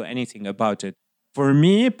don't want to do anything about it. For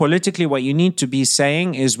me, politically, what you need to be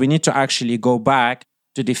saying is we need to actually go back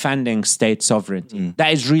to defending state sovereignty.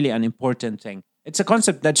 That is really an important thing. it's a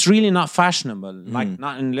concept that's really not fashionable, like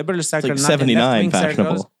not in liberal circles, like not 79 in left-wing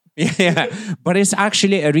circles. Yeah, but it's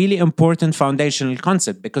actually a really important foundational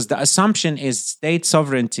concept because the assumption is state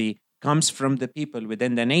sovereignty comes from the people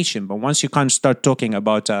within the nation. But once you can start talking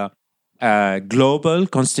about a global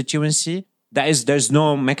constituency, there's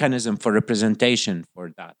no mechanism for representation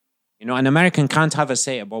for that. You know, an American can't have a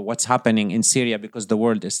say about what's happening in Syria because the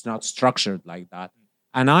world is not structured like that.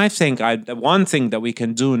 And I think the one thing that we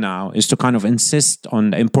can do now is to kind of insist on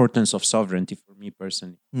the importance of sovereignty for me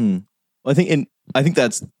personally. I think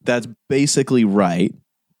that's basically right.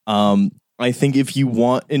 I think if you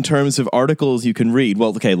want, in terms of articles you can read, well,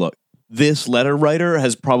 okay, look, this letter writer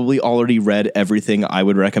has probably already read everything I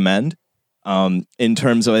would recommend. In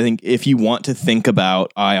terms of, I think if you want to think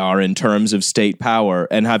about IR in terms of state power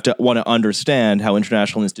and want to understand how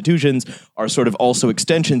international institutions are sort of also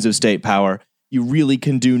extensions of state power, you really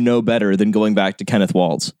can do no better than going back to Kenneth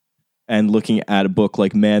Waltz and looking at a book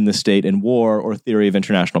like Man, the State, and War or Theory of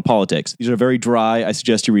International Politics. These are very dry. I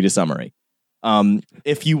suggest you read a summary.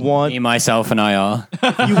 If you want... Me, myself, and IR.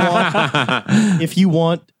 If you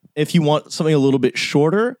want something a little bit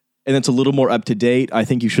shorter and it's a little more up to date, I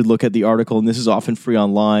think you should look at the article, and this is often free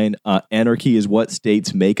online, Anarchy is What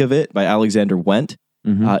States Make of It by Alexander Wendt.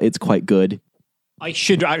 It's quite good. I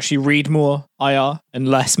should actually read more IR and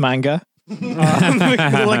less manga.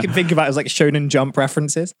 All I can think about is like Shonen Jump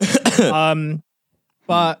references.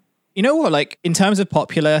 But you know what? Like in terms of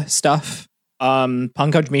popular stuff,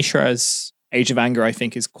 Pankaj Mishra's Age of Anger, I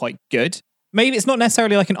think, is quite good. Maybe it's not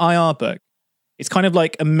necessarily like an IR book. It's kind of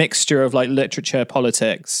like a mixture of like literature,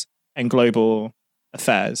 politics, and global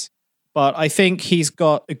affairs. But I think he's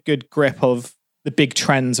got a good grip of the big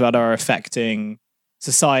trends that are affecting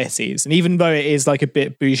societies. And even though it is like a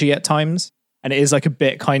bit bougie at times, and it is like a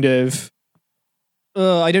bit kind of,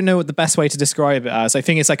 I don't know what the best way to describe it as. I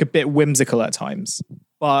think it's like a bit whimsical at times.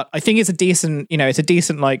 But I think it's a decent,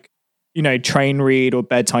 like, train read or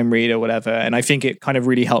bedtime read or whatever. And I think it kind of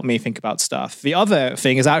really helped me think about stuff. The other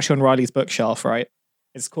thing is actually on Riley's bookshelf, right?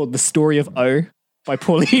 It's called The Story of O by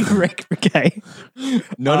Pauline Rick-Briquet.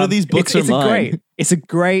 None of these books are mine. It's a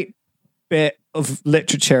great bit of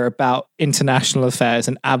literature about international affairs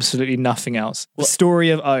and absolutely nothing else. The Story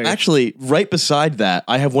of O. Actually, right beside that,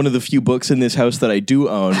 I have one of the few books in this house that I do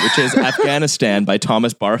own, which is Afghanistan by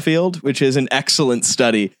Thomas Barfield, which is an excellent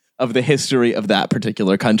study of the history of that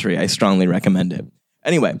particular country. I strongly recommend it.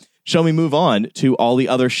 Anyway, shall we move on to all the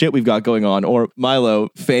other shit we've got going on? Or Milo,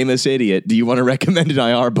 famous idiot, do you want to recommend an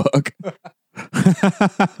IR book?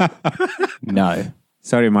 No.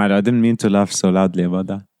 Sorry, Milo, I didn't mean to laugh so loudly about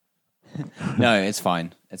that. No, it's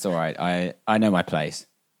fine. It's all right. I know my place.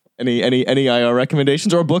 Any IR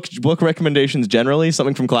recommendations or book recommendations generally?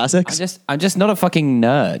 Something from classics? I'm just not a fucking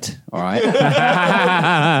nerd. All right.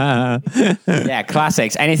 Yeah,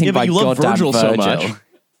 classics. Anything by goddamn Virgil. So much.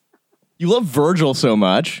 You love Virgil so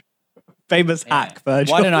much. Famous hack,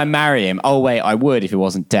 Virgil. Why don't I marry him? Oh wait, I would if he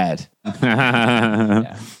wasn't dead.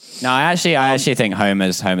 Yeah. No, I actually think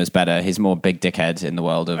Homer's better. He's more big dickhead in the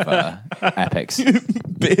world of epics.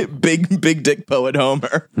 big dick poet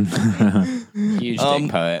Homer. Huge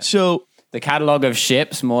dick poet. So the catalogue of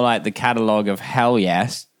ships, more like the catalogue of hell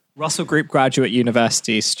yes. Russell Group graduate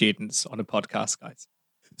university students on a podcast, guys.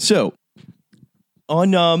 So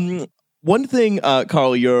on one thing,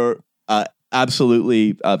 Carl, you're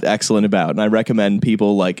absolutely excellent about, and I recommend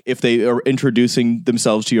people, like, if they are introducing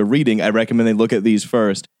themselves to your reading, I recommend they look at these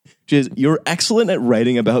first. Which is, you're excellent at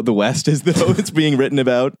writing about the West as though it's being written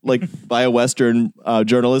about, like, by a Western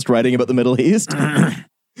journalist writing about the Middle East.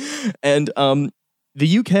 And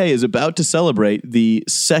the UK is about to celebrate the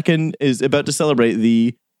second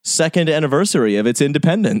anniversary of its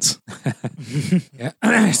independence.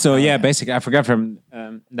 Yeah. So yeah, basically, I forgot from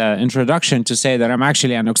the introduction to say that I'm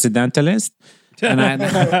actually an Occidentalist, and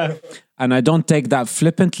I don't take that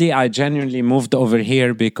flippantly. I genuinely moved over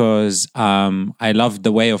here because I love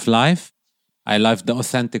the way of life. I love the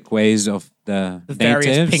authentic ways of the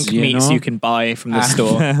various natives, pink meats you can buy from the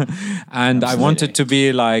store. And I wanted to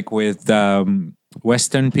be like with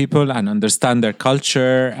Western people and understand their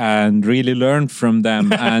culture and really learn from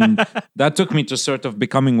them. And that took me to sort of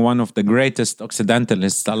becoming one of the greatest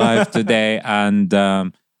Occidentalists alive today. And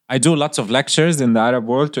I do lots of lectures in the Arab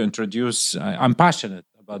world to introduce, I'm passionate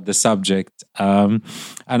about the subject. And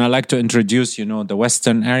I like to introduce, the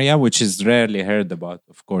Western area, which is rarely heard about.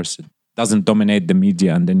 Of course, it doesn't dominate the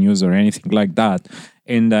media and the news or anything like that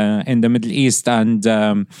in the Middle East. And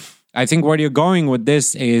I think where you're going with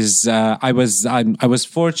this is I was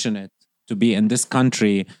fortunate to be in this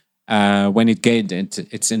country when it gained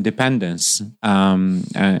its independence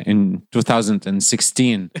in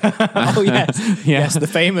 2016. Oh yes, yes, the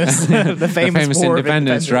famous War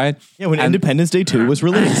independence, right? Yeah, when Independence Day 2 was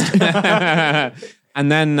released.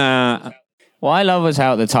 And then what I love was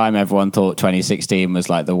how at the time everyone thought 2016 was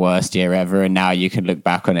like the worst year ever, and now you can look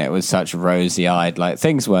back on it with such rosy-eyed, like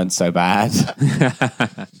things weren't so bad.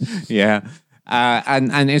 Yeah.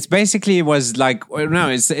 And it's basically was like, no,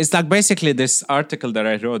 it's like basically this article that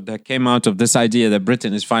I wrote that came out of this idea that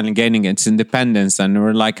Britain is finally gaining its independence. And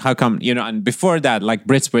we're like, how come, and before that, like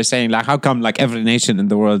Brits were saying, like, how come like every nation in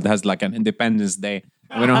the world has like an Independence Day?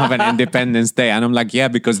 We don't have an Independence Day. And I'm like, yeah,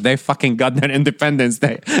 because they fucking got their Independence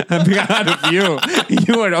Day out of you.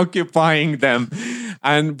 You were occupying them.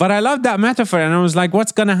 But I love that metaphor. And I was like,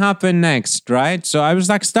 what's going to happen next, right? So I was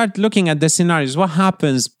like, start looking at the scenarios. What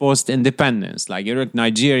happens post-independence? Like, you look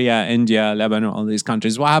Nigeria, India, Lebanon, all these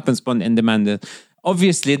countries. What happens post-independence?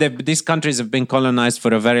 Obviously, these countries have been colonized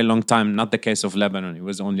for a very long time. Not the case of Lebanon. It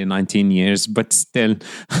was only 19 years, but still.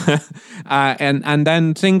 And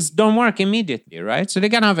then things don't work immediately, right? So they're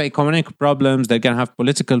going to have economic problems. They're going to have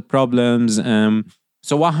political problems.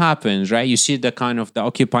 So what happens, right? You see the kind of the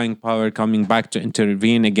occupying power coming back to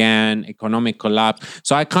intervene again, economic collapse.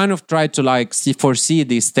 So I kind of try to foresee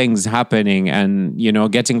these things happening and,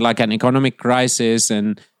 getting like an economic crisis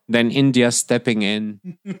and then India stepping in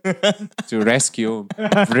to rescue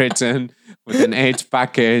Britain with an aid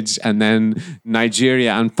package, and then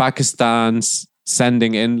Nigeria and Pakistan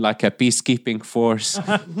sending in like a peacekeeping force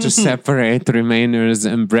to separate Remainers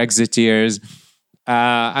and Brexiteers.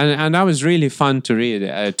 And that was really fun to read,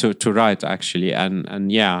 to write actually.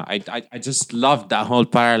 And yeah, I just loved that whole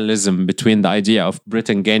parallelism between the idea of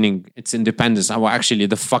Britain gaining its independence and actually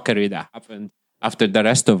the fuckery that happened after the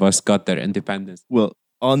rest of us got their independence. Well,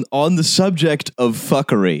 on the subject of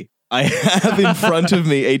fuckery, I have in front of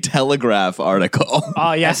me a Telegraph article.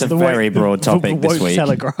 Oh, yes. That's a very broad topic this week.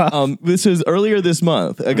 Telegraph. This is earlier this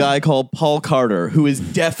month, a guy called Paul Carter, who is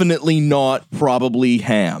definitely not probably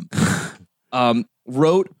ham,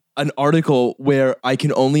 wrote an article where I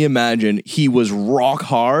can only imagine he was rock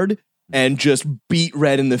hard and just beat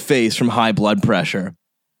red in the face from high blood pressure.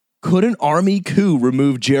 Could an army coup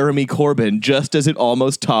remove Jeremy Corbyn just as it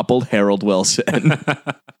almost toppled Harold Wilson?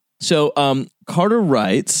 So Carter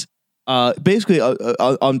writes, basically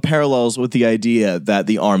on parallels with the idea that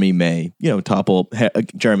the army may, topple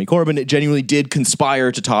Jeremy Corbyn. It genuinely did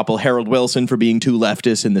conspire to topple Harold Wilson for being too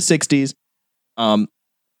leftist in the 60s.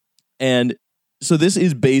 And so this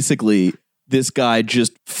is basically this guy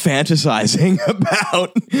just fantasizing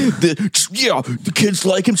about the kids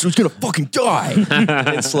like him, so he's gonna fucking die.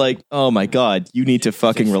 It's like, oh my God, you need to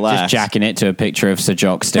fucking relax. Just jacking it to a picture of Sir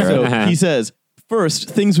Jock Stirrup. So he says, first,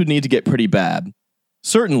 things would need to get pretty bad.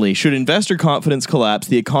 Certainly, should investor confidence collapse,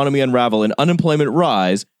 the economy unravel, and unemployment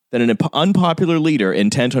rise, then an unpopular leader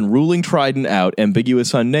intent on ruling Trident out,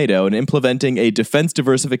 ambiguous on NATO, and implementing a defense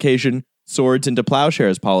diversification, swords into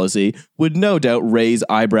plowshares policy would no doubt raise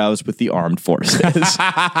eyebrows with the armed forces.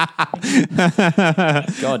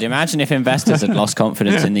 God, imagine if investors had lost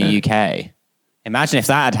confidence in the UK. Imagine if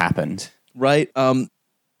that had happened. Right.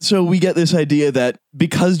 So we get this idea that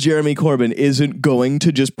because Jeremy Corbyn isn't going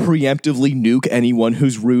to just preemptively nuke anyone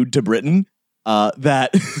who's rude to Britain,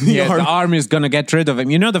 that the army is going to get rid of him.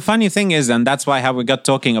 The funny thing is, and that's why how we got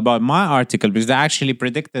talking about my article, because I actually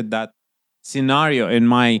predicted that scenario in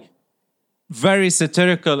my very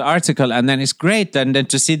satirical article, and then it's great, and then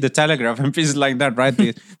to see the Telegraph and pieces like that, right?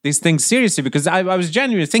 these things seriously, because I was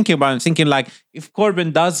genuinely thinking about it, thinking like, if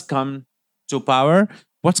Corbyn does come to power,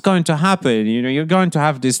 what's going to happen? You're going to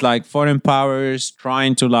have this like foreign powers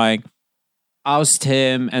trying to like oust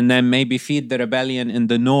him, and then maybe feed the rebellion in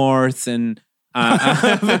the north, and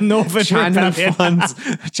the Northern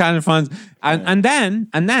channel funds, and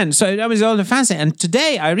then so that was all the fancy. And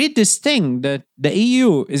today I read this thing that the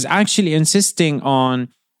EU is actually insisting on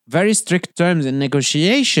very strict terms in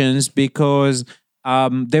negotiations because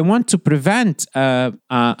they want to prevent a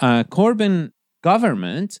Corbyn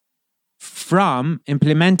government from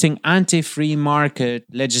implementing anti-free market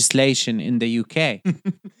legislation in the UK.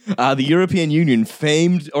 The European Union,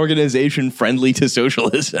 famed organization friendly to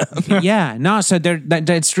socialism. Yeah, no, so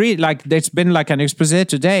it's really like, there's been like an expose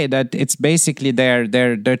today that it's basically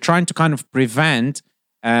they're trying to kind of prevent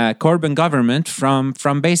Corbyn government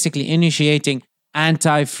from basically initiating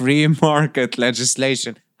anti-free market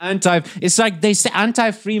legislation. It's like they say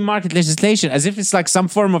anti-free market legislation as if it's like some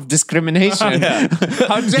form of discrimination. Yeah.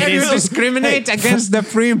 How dare you discriminate against the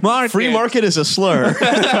free market? Free market is a slur.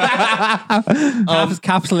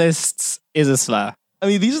 Capitalists is a slur. I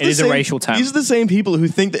mean, these are a racial term. These are the same people who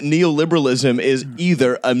think that neoliberalism is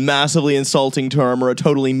either a massively insulting term or a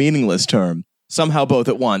totally meaningless term. Somehow both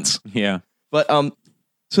at once. Yeah. But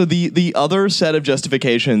so the other set of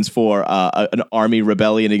justifications for an army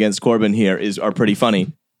rebellion against Corbyn here are pretty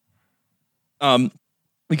funny.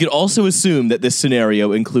 We could also assume that this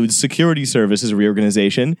scenario includes security services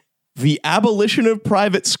reorganization, the abolition of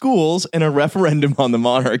private schools, and a referendum on the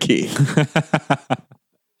monarchy.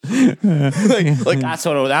 like that's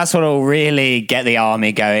what'll really get the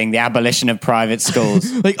army going. The abolition of private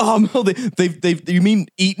schools. Like, oh no, you mean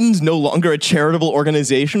Eton's no longer a charitable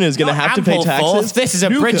organization and is going to have to pay taxes? This is a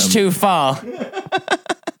bridge too far.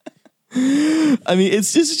 I mean,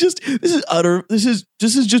 this is just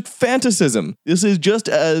fantasism. This is just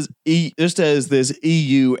as this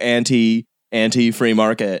EU anti-free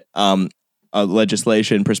market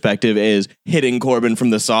legislation perspective is hitting Corbyn from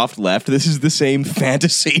the soft left. This is the same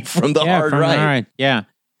fantasy from the hard right. Yeah.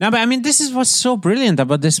 No, but I mean, this is what's so brilliant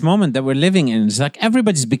about this moment that we're living in. It's like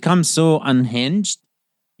everybody's become so unhinged.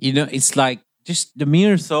 You know, it's like just the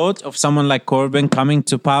mere thought of someone like Corbyn coming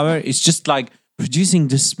to power is just like producing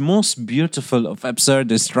this most beautiful of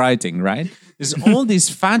absurdist writing, right? There's all these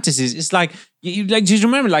fantasies. It's like, do you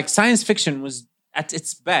remember, like, science fiction was at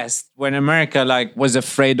its best when America like was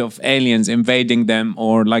afraid of aliens invading them,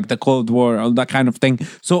 or like the Cold War, all that kind of thing.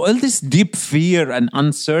 So all this deep fear and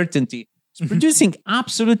uncertainty is producing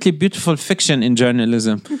absolutely beautiful fiction in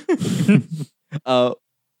journalism.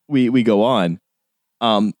 We go on.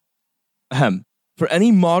 For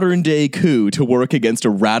any modern day coup to work against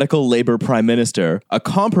a radical Labour Prime Minister, a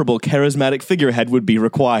comparable charismatic figurehead would be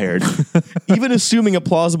required. Even assuming a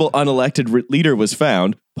plausible unelected leader was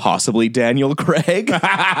found, possibly Daniel Craig. No,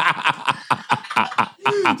 I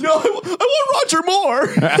want Roger Moore.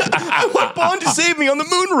 I want Bond to save me on the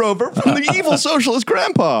moon rover from the evil socialist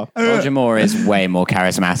grandpa. Roger Moore is way more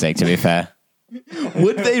charismatic, to be fair.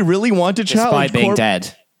 Would they really want to challenge? Despite being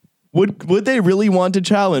dead. Would they really want to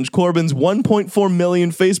challenge Corbyn's 1.4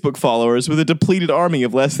 million Facebook followers with a depleted army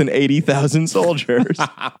of less than 80,000 soldiers?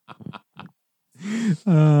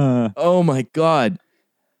 Oh my God.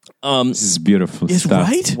 This is beautiful stuff.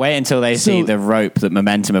 Right? Wait until they see the rope that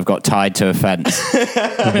Momentum have got tied to a fence.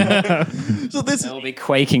 So they'll be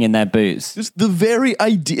quaking in their boots. Just the very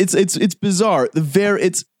idea. It's bizarre.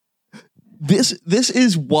 This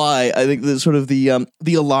is why I think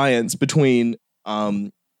the alliance between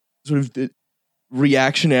sort of the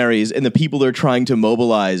reactionaries and the people they're trying to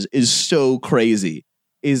mobilize is so crazy,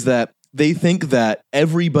 is that they think that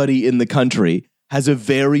everybody in the country has a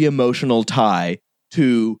very emotional tie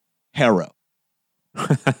to Harrow.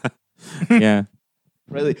 Yeah.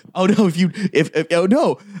 Really? Oh no!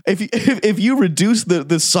 If you reduce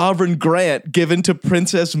the sovereign grant given to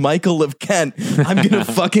Princess Michael of Kent, I'm gonna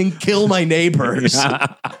fucking kill my neighbors.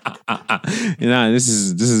 You know, this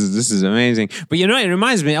is amazing. But you know, it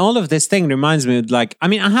reminds me. All of this thing reminds me of, like, I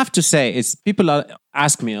mean, I have to say, it's people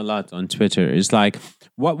ask me a lot on Twitter. It's like,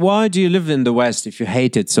 why do you live in the West if you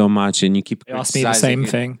hate it so much and you keep criticizing? Ask me the same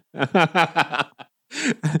thing.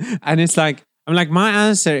 And it's like, I'm like, my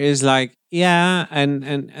answer is like, yeah, and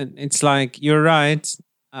it's like, you're right.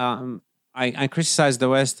 I criticize the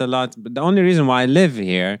West a lot, but the only reason why I live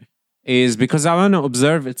here is because I want to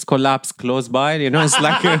observe its collapse close by. You know, it's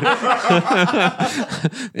like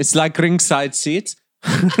it's like ringside seats,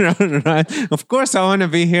 right? Of course, I want to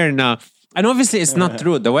be here now, and obviously, it's not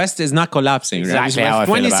true. The West is not collapsing. Exactly right? How I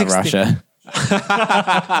feel about Russia.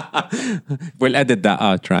 We'll edit that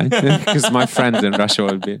out, right? Because my friends in Russia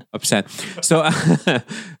will be upset. So,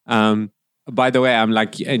 by the way, I'm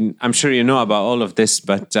like, and I'm sure you know about all of this,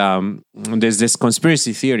 but there's this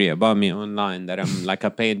conspiracy theory about me online that I'm like a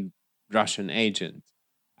paid Russian agent.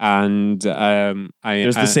 And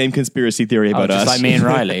there's the same conspiracy theory about us, just like me and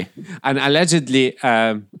Riley. And allegedly,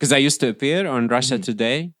 because I used to appear on Russia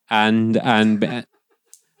Today, and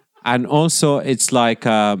also it's like.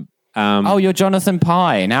 You're Jonathan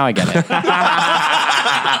Pye. Now I get it.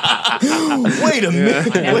 Wait a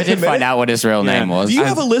minute. I did find out what his real name was. Do you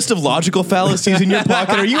have a list of logical fallacies in your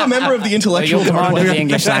pocket? Are you a member of the intellectual dark web? The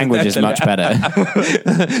English language is much better.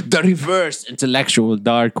 The reverse intellectual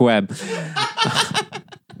dark web.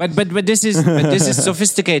 But this is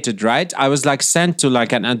sophisticated, right? I was like sent to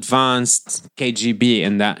like an advanced KGB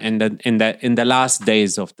in the last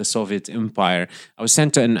days of the Soviet Empire. I was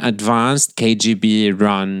sent to an advanced KGB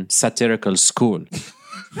run satirical school.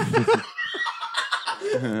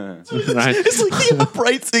 Right. It's like the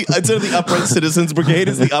upright instead of the upright citizens brigade,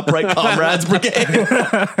 it's the upright comrades brigade.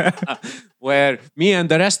 Where me and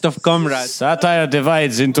the rest of comrades. Satire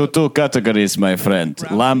divides into two categories, my friend: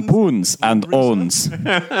 lampoons and owns.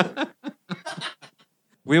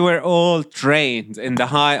 we were all trained in the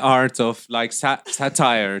high art of like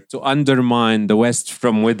satire to undermine the West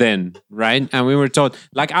from within, right? And we were taught,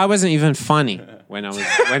 like, I wasn't even funny when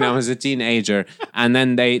I was a teenager. And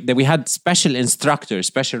then we had special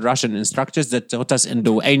Russian instructors that taught us in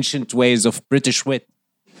the ancient ways of British wit.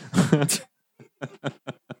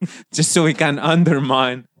 Just so we can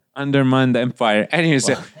undermine the empire. Anyways,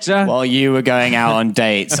 while you were going out on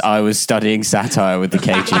dates, I was studying satire with the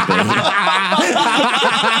KGB.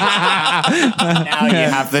 Now you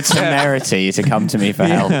have the temerity to come to me for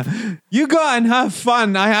help. You go and have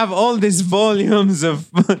fun. I have all these volumes of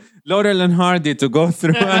Laurel and Hardy to go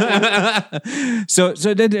through. But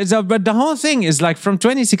the whole thing is like from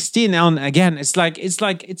 2016 on, again, it's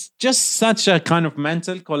just such a kind of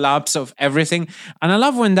mental collapse of everything. And I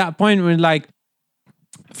love when that point when, like,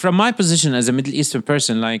 from my position as a Middle Eastern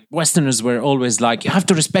person, like, Westerners were always like, you have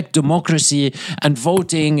to respect democracy and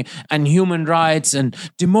voting and human rights and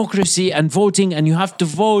democracy and voting, and you have to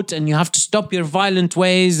vote and you have to stop your violent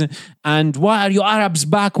ways. And why are you Arabs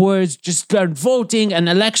backwards? Just start voting and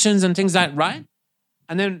elections and things like that, right?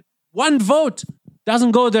 And then one vote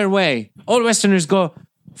doesn't go their way. All Westerners go,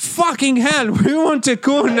 fucking hell, we want a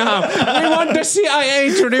coup now. We want the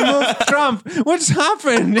CIA to remove Trump. What's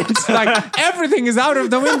happened? It's like everything is out of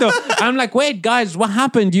the window. I'm like, wait, guys, what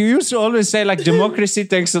happened? You used to always say, like, democracy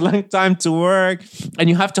takes a long time to work and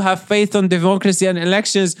you have to have faith on democracy and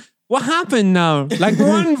elections. What happened now? Like,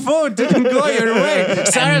 one vote didn't go your way.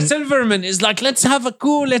 Sarah Silverman is like, let's have a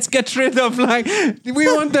coup. Let's get rid of, like, we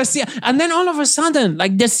want the CIA. And then all of a sudden,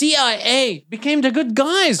 like, the CIA became the good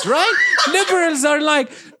guys, right? Liberals are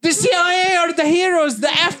like, the CIA are the heroes. The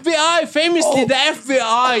FBI, famously the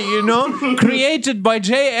FBI, you know, created by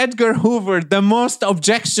J. Edgar Hoover, the most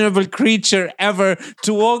objectionable creature ever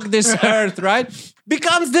to walk this earth, right?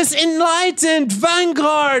 Becomes this enlightened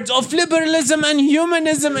vanguard of liberalism and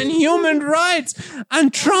humanism and human rights.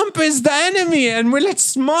 And Trump is the enemy. And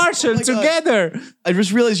let's marshal together. I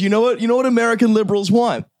just realized, you know what American liberals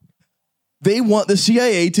want? They want the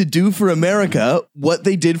CIA to do for America what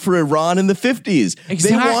they did for Iran in the 50s. Exactly.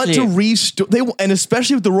 They want to restore, and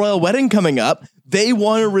especially with the royal wedding coming up, they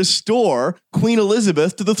want to restore Queen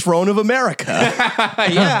Elizabeth to the throne of America.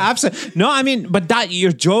 Yeah, absolutely. No, I mean, but that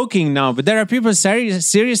you're joking now. But there are people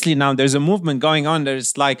seriously now. There's a movement going on.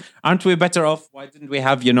 There's like, aren't we better off? Why didn't we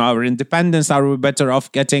have, our independence? Are we better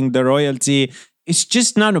off getting the royalty? It's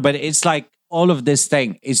just none. But it's like all of this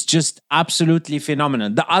thing is just absolutely phenomenal.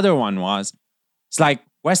 The other one was, it's like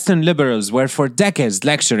Western liberals were for decades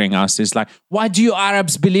lecturing us. It's like, why do you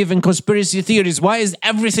Arabs believe in conspiracy theories? Why is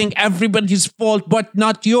everything everybody's fault but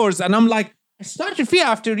not yours? And I'm like, I started feeling,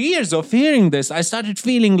 after years of hearing this, I started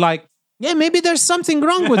feeling like, yeah, maybe there's something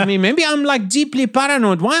wrong with me. Maybe I'm like deeply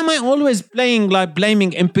paranoid. Why am I always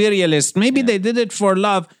blaming imperialists? Maybe they did it for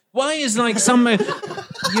love. Why is like some,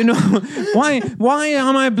 why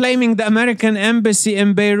am I blaming the American embassy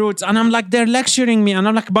in Beirut? And I'm like, they're lecturing me. And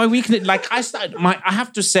I'm like, my weakness, like I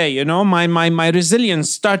have to say, my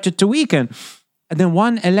resilience started to weaken. And then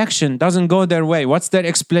one election doesn't go their way. What's their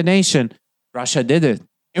explanation? Russia did it.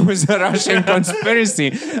 It was a Russian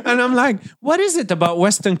conspiracy. And I'm like, what is it about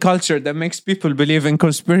Western culture that makes people believe in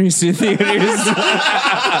conspiracy theories?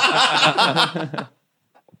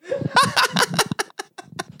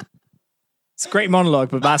 It's a great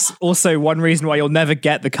monologue, but that's also one reason why you'll never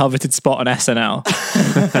get the coveted spot on SNL.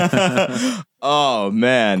 Oh,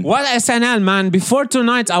 man. What SNL, man? Before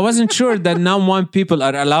tonight, I wasn't sure that non-white people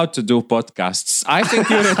are allowed to do podcasts. I think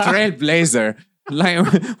you're a trailblazer. Like,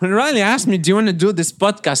 when Riley asked me, do you want to do this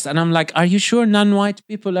podcast? And I'm like, are you sure non-white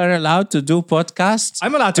people are allowed to do podcasts?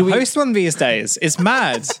 I'm allowed to host one these days. It's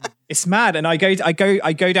mad. It's mad. And I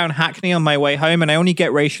go down Hackney on my way home and I only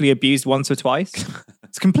get racially abused once or twice.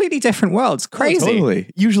 It's a completely different world. It's crazy. Oh, totally.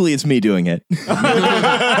 Usually it's me doing it.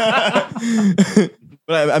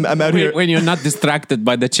 But I'm out here when you're not distracted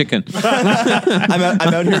by the chicken.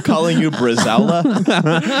 I'm out here calling you Brazola.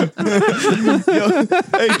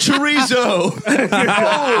 Hey, chorizo!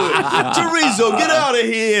 Oh, chorizo, get out of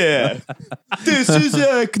here! This is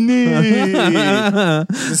Hackney.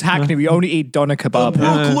 This is Hackney. We only eat doner kebab.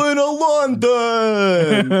 Brooklyn or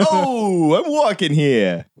London. Oh, I'm walking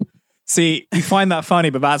here. See, you find that funny,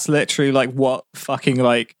 but that's literally like what fucking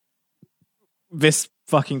like this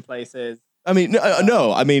fucking place is. I mean,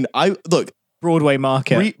 no. I mean, look. Broadway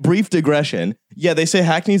market. Brief digression. Yeah, they say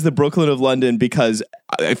Hackney's the Brooklyn of London because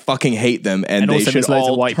I fucking hate them, and they should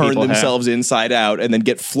all turn themselves inside out and then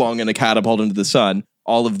get flung in a catapult into the sun.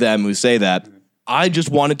 All of them who say that. I just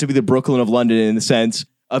want it to be the Brooklyn of London in the sense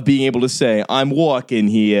of being able to say, I'm walking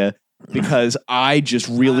here, because I just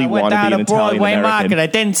really want to be an Italian American. Market. I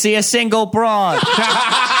didn't see a single broad.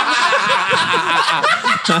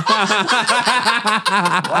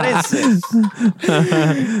 What is this?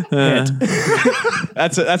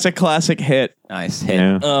 That's a classic hit. Nice hit.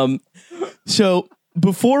 Yeah. So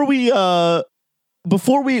before we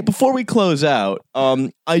close out,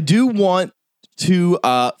 I do want to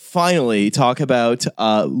finally talk about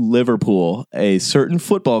Liverpool, a certain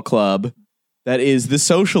football club that is the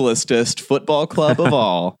socialistest football club of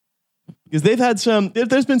all. Because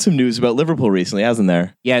there's been some news about Liverpool recently, hasn't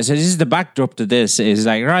there? Yeah, so this is the backdrop to this. Is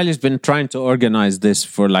like Riley's been trying to organize this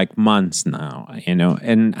for like months now,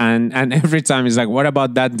 and every time he's like, "What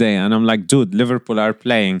about that day?" And I'm like, "Dude, Liverpool are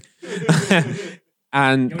playing."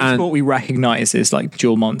 and what we recognize is like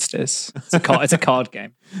Duel Monsters. It's a card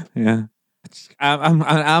game. Yeah.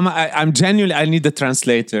 I'm genuinely. I need the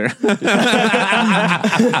translator. Don't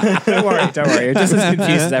worry. You're just as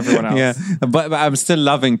confused as everyone else. Yeah, but I'm still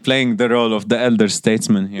loving playing the role of the elder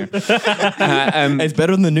statesman here. It's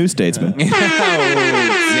better than the new statesman.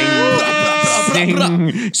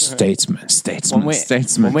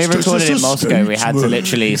 Statesman. When we recorded in Moscow, we had to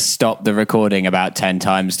literally stop the recording about 10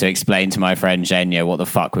 times to explain to my friend Zhenya what the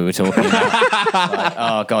fuck we were talking about. Like,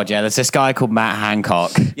 oh god, yeah, there's this guy called Matt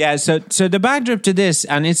Hancock. Yeah, so the backdrop to this,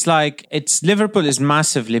 and it's Liverpool is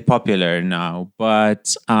massively popular now,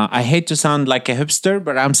 but I hate to sound like a hipster,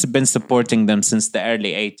 but I've been supporting them since the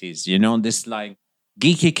early 80s. This like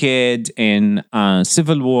geeky kid in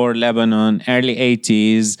Civil War, Lebanon, early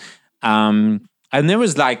 80s. And there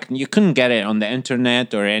was like, you couldn't get it on the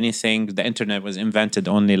internet or anything. The internet was invented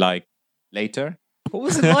only like later. What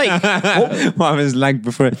was it like? What was it like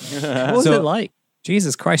before? What was it like?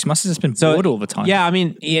 Jesus Christ, you must have just been bored all the time. Yeah, I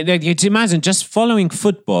mean, you imagine just following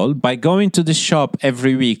football by going to the shop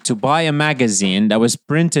every week to buy a magazine that was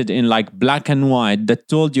printed in like black and white that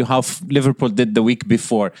told you how Liverpool did the week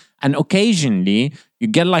before. And occasionally you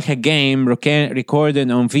get like a game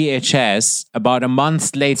recorded on VHS about a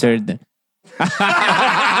month later.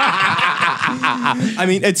 I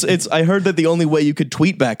mean, it's. I heard that the only way you could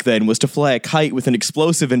tweet back then was to fly a kite with an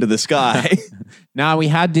explosive into the sky. Now we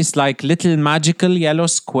had these like little magical yellow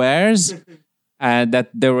squares that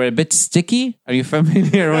they were a bit sticky. Are you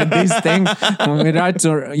familiar with these things? When we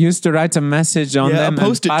used to write a message on them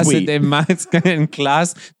and pass tweet. it in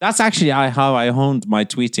class. That's actually how I honed my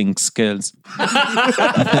tweeting skills.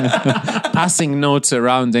 Passing notes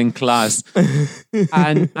around in class.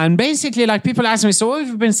 And basically, like, people ask me, so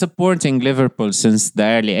we've been supporting Liverpool since the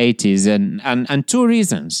early 80s, and two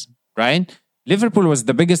reasons, right? Liverpool was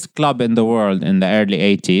the biggest club in the world in the early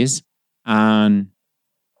 80s. And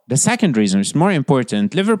the second reason, which is more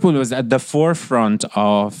important, Liverpool was at the forefront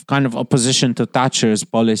of kind of opposition to Thatcher's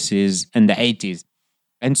policies in the 80s.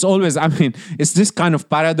 And it's always, I mean, it's this kind of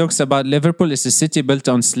paradox about Liverpool. It's a city built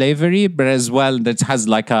on slavery, but as well that has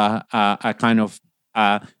like a kind of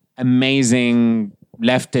amazing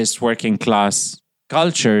leftist working class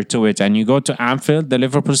culture to it. And you go to Anfield, the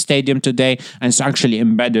Liverpool Stadium today, and it's actually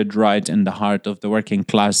embedded right in the heart of the working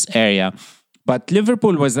class area. But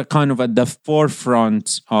Liverpool was kind of at the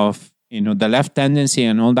forefront of, the left tendency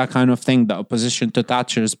and all that kind of thing, the opposition to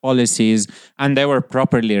Thatcher's policies, and they were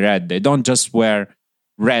properly read. They don't just wear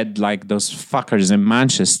red like those fuckers in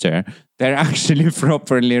Manchester. They're actually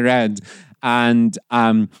properly read. And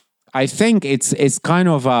I think it's kind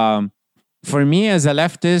of, for me as a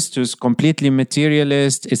leftist who's completely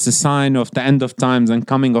materialist, it's a sign of the end of times and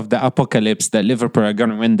coming of the apocalypse that Liverpool are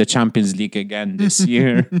going to win the Champions League again this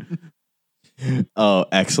year. Oh,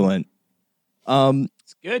 excellent.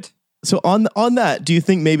 It's good. So on that, do you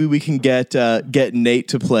think maybe we can get Nate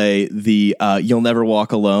to play the "You'll Never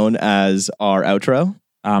Walk Alone" as our outro?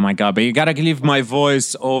 Oh my god! But you gotta leave my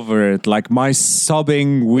voice over it, like my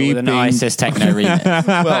sobbing, weeping. With an ISIS techno remix.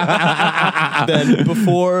 Well, then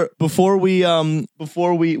before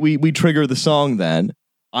we trigger the song, then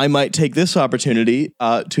I might take this opportunity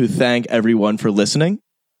to thank everyone for listening.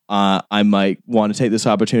 I might want to take this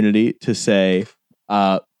opportunity to say,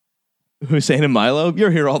 Hussein and Milo,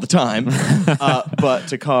 you're here all the time. But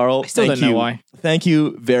to Carl, I still don't know why. Thank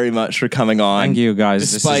you very much for coming on. Thank you,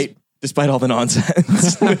 guys. Despite all the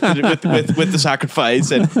nonsense with the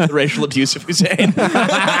sacrifice and the racial abuse of Hussein.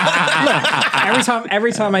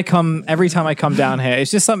 every time I come down here,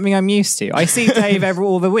 it's just something I'm used to. I see Dave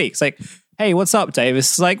all the weeks. Like, hey, what's up, Dave?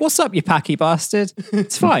 It's like, what's up, you packy bastard?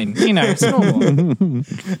 It's fine. It's normal.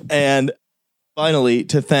 And finally,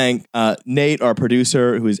 to thank Nate, our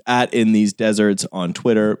producer, who is at In These Deserts on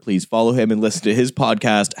Twitter. Please follow him and listen to his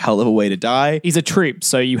podcast, Hell of a Way to Die. He's a troop,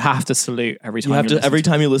 so you have to salute every time. Every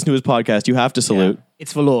time you listen to his podcast, you have to salute. Yeah,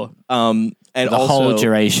 it's for law. And the also whole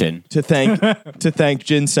duration. to thank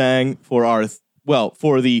Jin Sang for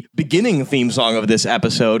for the beginning theme song of this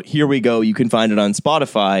episode. Here we go. You can find it on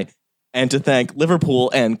Spotify. And to thank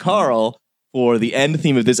Liverpool and Carl for the end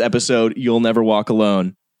theme of this episode, You'll Never Walk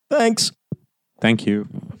Alone. Thanks. Thank you.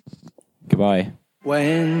 Goodbye.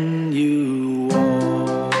 When you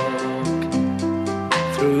walk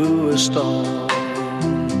through a storm,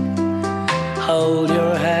 hold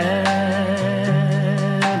your head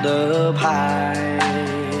up high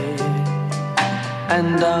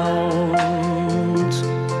and don't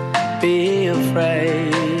be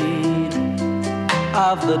afraid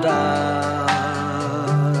of the dark.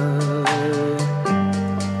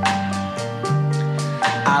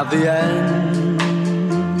 At the end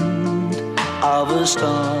of a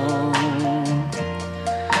storm,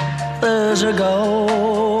 there's a golden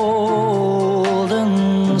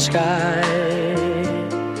sky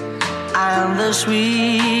and the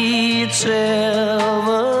sweet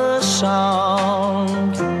silver song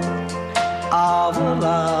of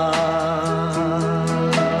love.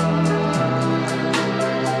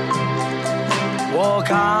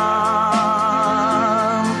 Walk on.